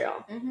in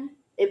Israel. Mm-hmm.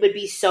 It would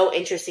be so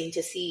interesting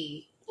to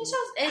see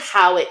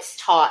how it's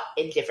taught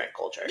in different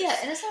cultures. Yeah,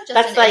 and it's not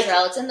just in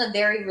Israel. It's in the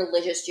very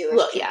religious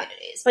Jewish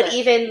communities. But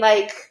even,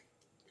 I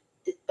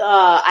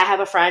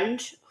have a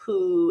friend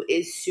who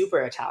is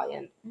super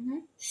Italian. Mm-hmm.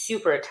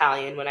 Super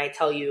Italian when I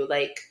tell you,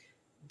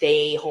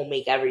 they home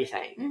make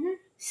everything. Mm-hmm.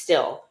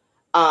 Still.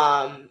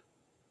 I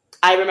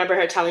remember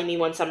her telling me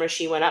one summer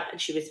she went up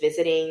and she was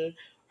visiting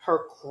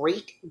her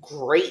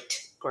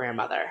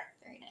great-great-grandmother.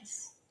 Very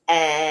nice.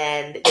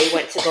 And they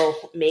went to go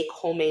make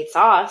homemade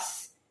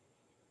sauce.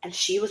 And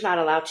she was not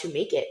allowed to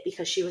make it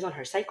because she was on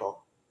her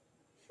cycle.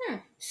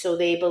 So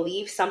they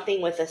believe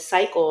something with a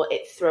cycle,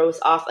 it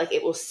throws off,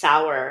 it will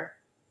sour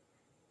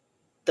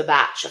the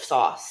batch of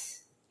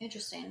sauce.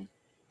 Interesting.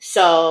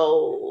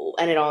 So,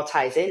 and it all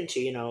ties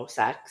into,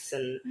 sex.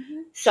 And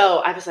so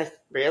I was like,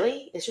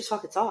 really? It's just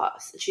fucking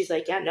sauce. And she's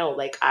like, yeah, no,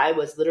 I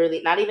was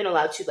literally not even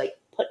allowed to,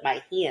 put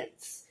my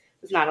hands. I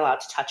was not allowed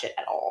to touch it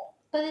at all.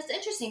 But it's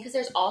interesting because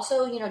there's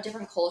also,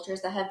 different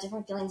cultures that have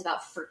different feelings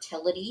about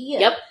fertility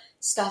and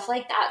stuff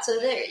like that. So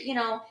there,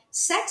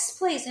 sex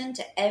plays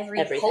into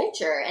everything.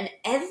 Culture and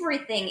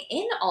everything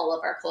in all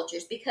of our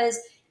cultures because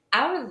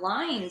our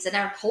lines and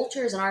our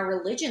cultures and our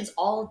religions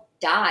all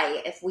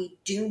die if we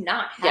do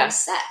not have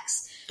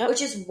sex. Yep.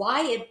 Which is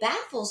why it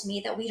baffles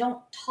me that we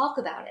don't talk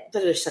about it.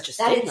 That there's such a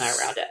stigma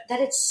around it. That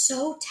it's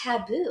so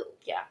taboo.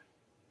 Yeah.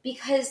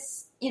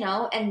 Because,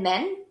 and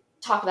men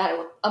talk about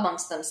it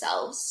amongst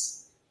themselves.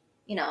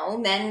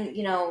 Men,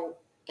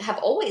 have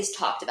always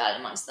talked about it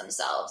amongst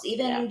themselves,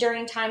 even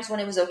during times when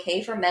it was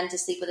okay for men to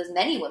sleep with as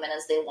many women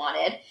as they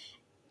wanted,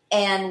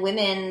 and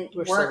women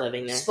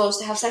weren't supposed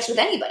to have sex with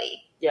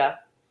anybody. Yeah.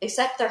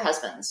 Except their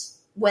husbands,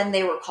 when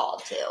they were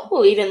called to.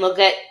 Well, even look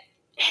at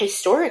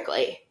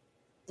historically.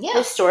 Yeah.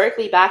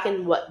 Historically, back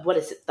in what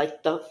is it,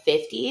 the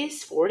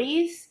 50s,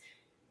 40s?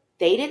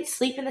 They didn't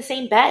sleep in the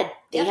same bed.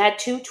 They had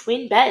two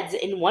twin beds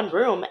in one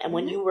room, and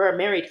when you were a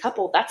married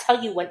couple, that's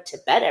how you went to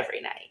bed every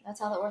night. That's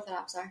how the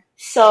Orthodox are.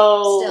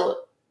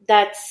 So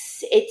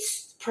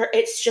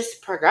it's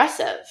just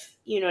progressive.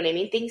 You know what I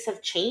mean? Things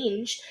have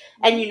changed,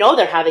 and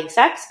they're having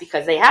sex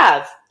because they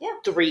have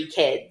 3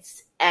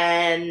 kids,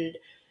 and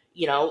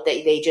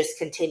they just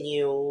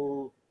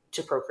continue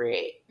to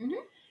procreate.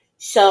 Mm-hmm.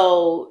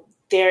 So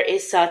there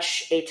is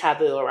such a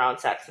taboo around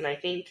sex, and I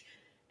think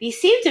these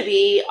seem to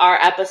be our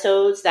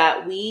episodes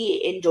that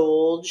we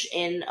indulge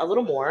in a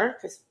little more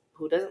because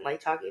who doesn't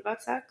like talking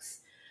about sex?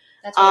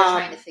 That's what we're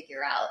trying to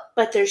figure out.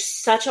 But there's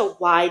such a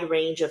wide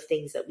range of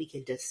things that we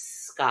can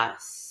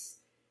discuss.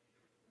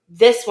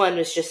 This one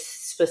was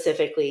just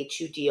specifically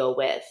to deal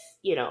with,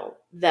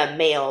 the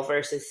male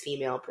versus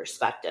female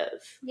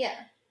perspective. Yeah.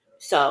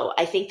 So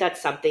I think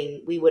that's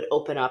something we would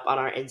open up on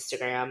our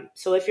Instagram.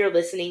 So if you're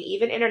listening,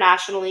 even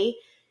internationally,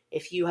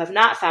 if you have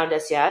not found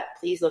us yet,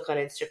 please look on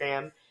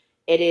Instagram.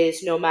 It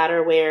is No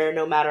Matter Where,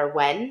 No Matter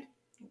When.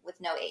 With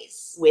no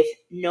A's. With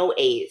no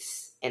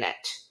A's in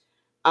it.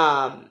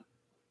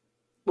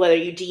 Whether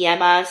you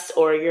DM us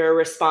or you're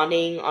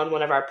responding on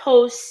one of our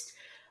posts,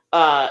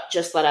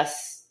 just let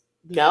us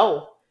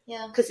know.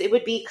 Yeah. Because it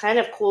would be kind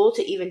of cool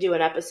to even do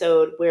an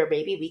episode where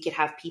maybe we could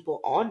have people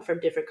on from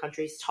different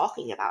countries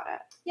talking about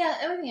it. Yeah,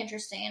 it would be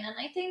interesting. And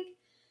I think,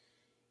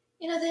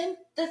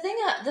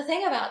 the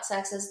thing about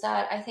sex is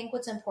that I think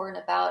what's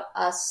important about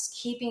us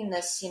keeping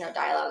this,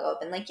 dialogue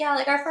open,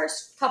 our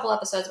first couple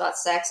episodes about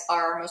sex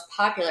are our most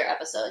popular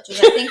episodes, which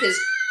I think is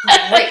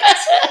great.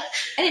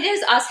 And it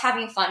is us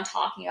having fun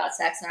talking about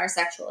sex and our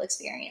sexual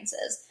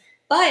experiences.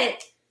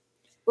 But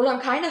what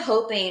I'm kind of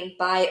hoping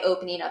by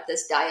opening up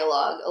this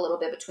dialogue a little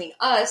bit between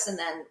us and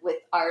then with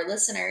our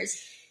listeners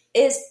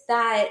is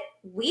that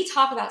we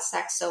talk about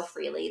sex so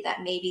freely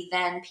that maybe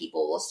then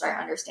people will start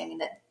understanding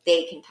that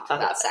they can talk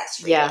about sex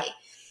freely. Yeah.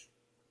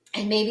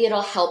 And maybe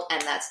it'll help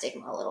end that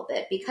stigma a little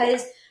bit,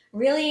 because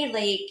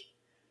really,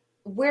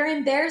 we're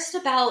embarrassed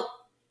about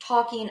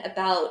talking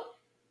about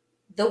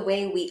the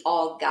way we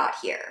all got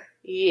here.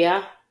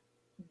 Yeah.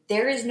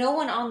 There is no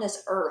one on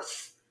this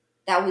earth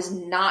that was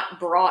not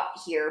brought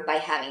here by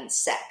having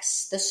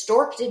sex. The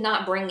stork did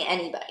not bring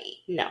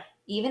anybody. No.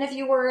 Even if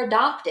you were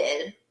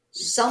adopted,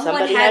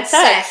 somebody had had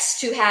sex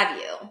to have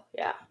you.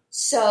 Yeah.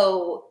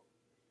 So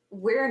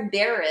we're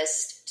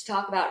embarrassed to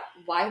talk about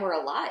why we're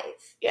alive,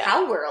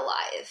 how we're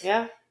alive.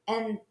 Yeah.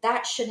 And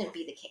that shouldn't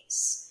be the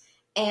case.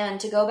 And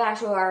to go back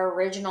to our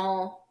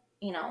original,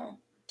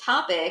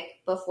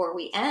 topic before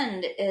we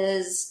end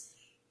is,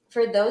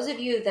 for those of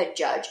you that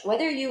judge,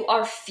 whether you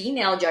are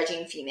female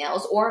judging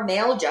females or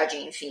male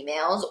judging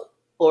females,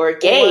 or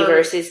gay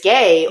versus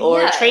gay,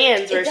 or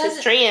trans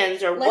versus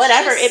trans, or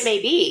whatever it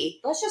may be.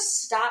 Let's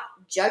just stop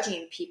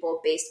judging people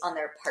based on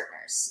their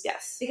partners.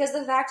 Yes. Because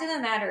the fact of the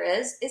matter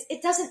is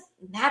it doesn't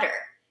matter.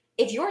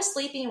 If you're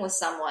sleeping with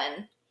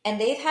someone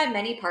and they've had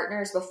many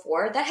partners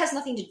before, that has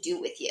nothing to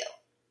do with you.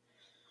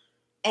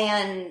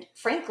 And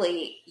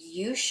frankly,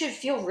 you should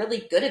feel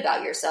really good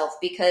about yourself,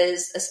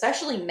 because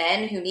especially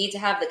men who need to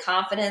have the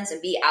confidence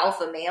and be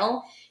alpha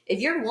male,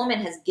 if your woman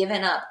has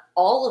given up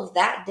all of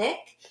that dick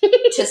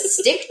to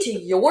stick to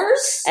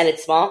yours, and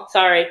it's small,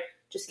 sorry,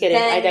 just kidding,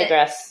 I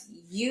digress.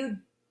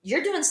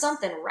 You're doing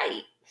something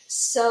right.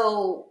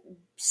 So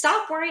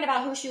stop worrying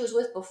about who she was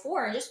with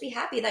before and just be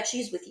happy that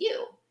she's with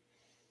you.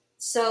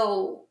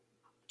 So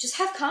just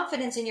have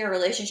confidence in your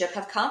relationship,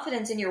 have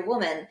confidence in your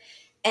woman.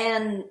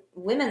 And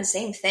women,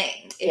 same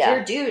thing. If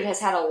your dude has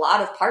had a lot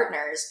of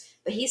partners,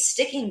 but he's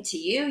sticking to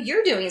you,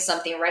 you're doing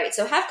something right.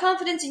 So have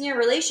confidence in your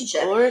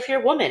relationship. Or if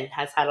your woman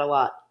has had a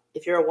lot.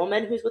 If you're a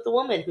woman who's with a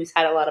woman who's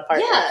had a lot of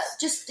partners. Yeah,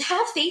 just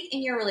have faith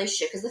in your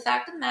relationship. Because the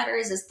fact of the matter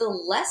is the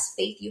less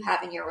faith you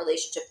have in your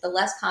relationship, the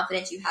less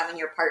confidence you have in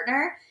your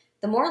partner,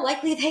 the more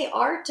likely they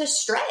are to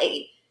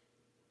stray.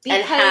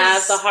 And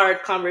have the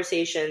hard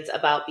conversations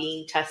about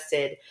being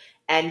tested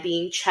and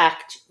being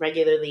checked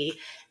regularly.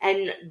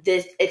 And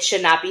it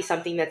should not be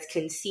something that's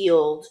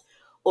concealed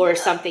or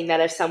something that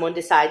if someone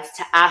decides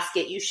to ask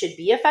it, you should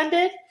be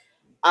offended.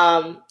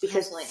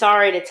 Because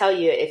sorry to tell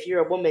you, if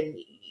you're a woman,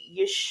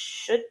 you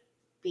should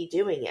be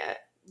doing it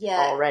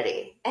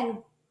already. And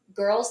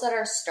girls that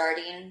are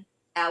starting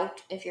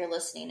out, if you're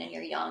listening and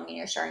you're young and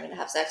you're starting to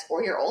have sex,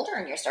 or you're older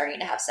and you're starting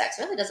to have sex,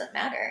 it really doesn't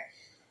matter.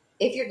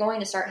 If you're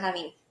going to start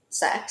having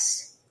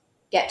sex,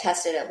 get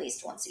tested at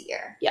least once a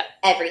year. Yeah.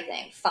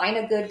 Everything. Find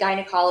a good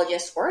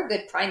gynecologist or a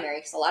good primary,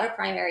 because a lot of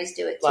primaries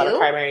do it too. A lot of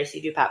primaries,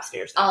 you do pap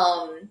smears.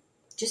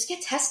 Just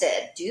get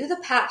tested. Do the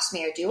pap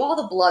smear. Do all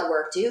the blood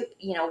work.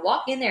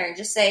 Walk in there and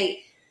just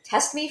say,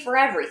 test me for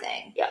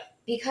everything. Yeah.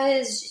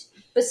 Because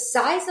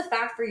besides the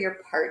fact for your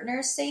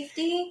partner's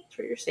safety,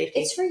 for your safety,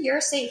 it's for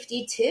your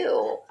safety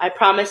too. I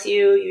promise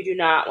you do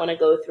not want to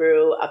go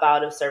through a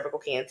bout of cervical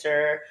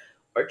cancer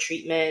or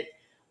treatment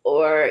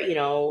or,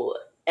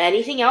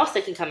 anything else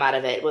that can come out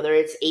of it, whether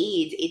it's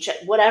AIDS,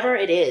 HIV, whatever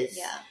it is.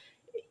 Yeah.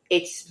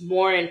 It's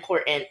more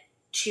important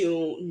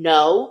to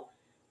know,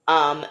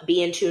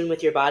 be in tune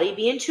with your body,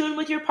 be in tune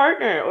with your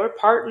partner or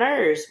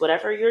partners,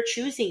 whatever you're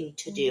choosing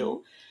to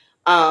do.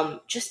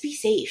 Just be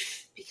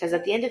safe, because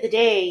at the end of the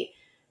day,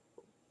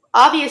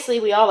 obviously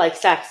we all like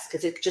sex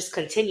because it just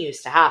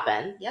continues to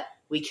happen. Yep.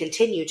 We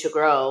continue to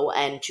grow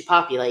and to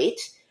populate.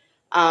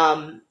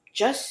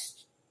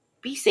 Just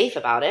be safe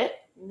about it.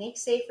 Make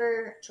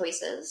safer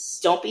choices.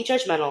 Don't be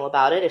judgmental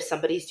about it if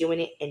somebody's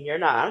doing it and you're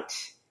not,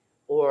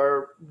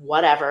 or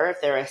whatever.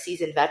 If they're a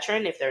seasoned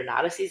veteran, if they're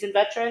not a seasoned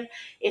veteran,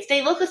 if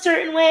they look a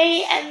certain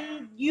way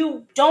and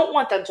you don't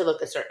want them to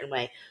look a certain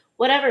way,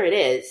 whatever it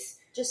is.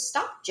 Just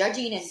stop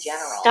judging in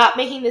general. Stop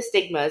making the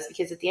stigmas,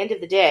 because at the end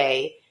of the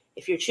day,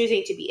 If you're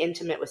choosing to be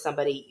intimate with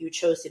somebody, you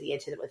chose to be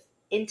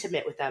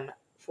intimate with them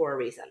for a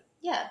reason.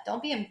 Yeah,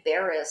 don't be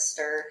embarrassed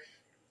or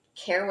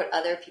care what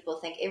other people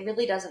think. It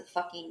really doesn't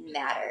fucking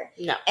matter.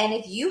 No. And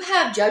if you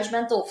have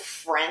judgmental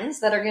friends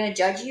that are going to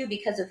judge you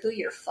because of who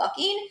you're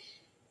fucking,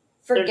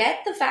 forget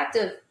the fact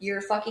of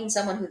you're fucking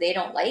someone who they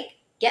don't like.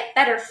 Get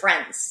better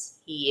friends.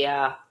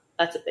 Yeah,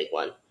 that's a big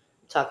one.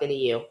 I'm talking to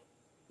you,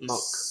 monk.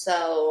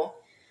 So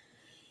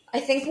I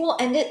think we'll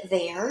end it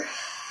there.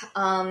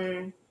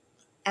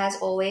 As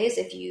always,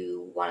 if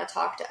you want to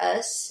talk to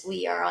us,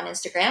 we are on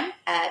Instagram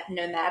at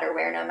no matter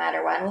where, no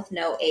matter when, with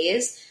no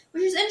A's,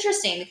 which is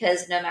interesting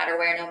because no matter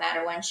where, no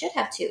matter when should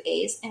have 2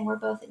 A's, and we're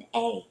both an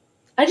A.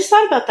 I just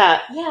thought about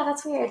that. Yeah,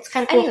 that's weird. It's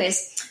kind of cool.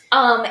 Anyways,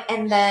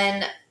 and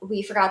then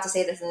we forgot to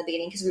say this in the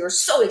beginning because we were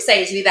so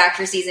excited to be back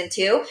for season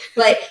 2,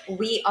 but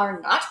we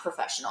are not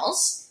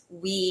professionals.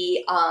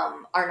 We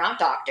are not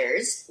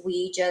doctors.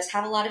 We just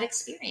have a lot of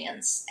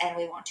experience, and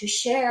we want to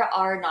share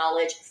our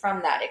knowledge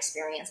from that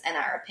experience and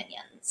our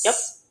opinions. Yep.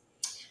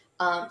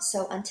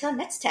 So until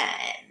next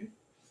time.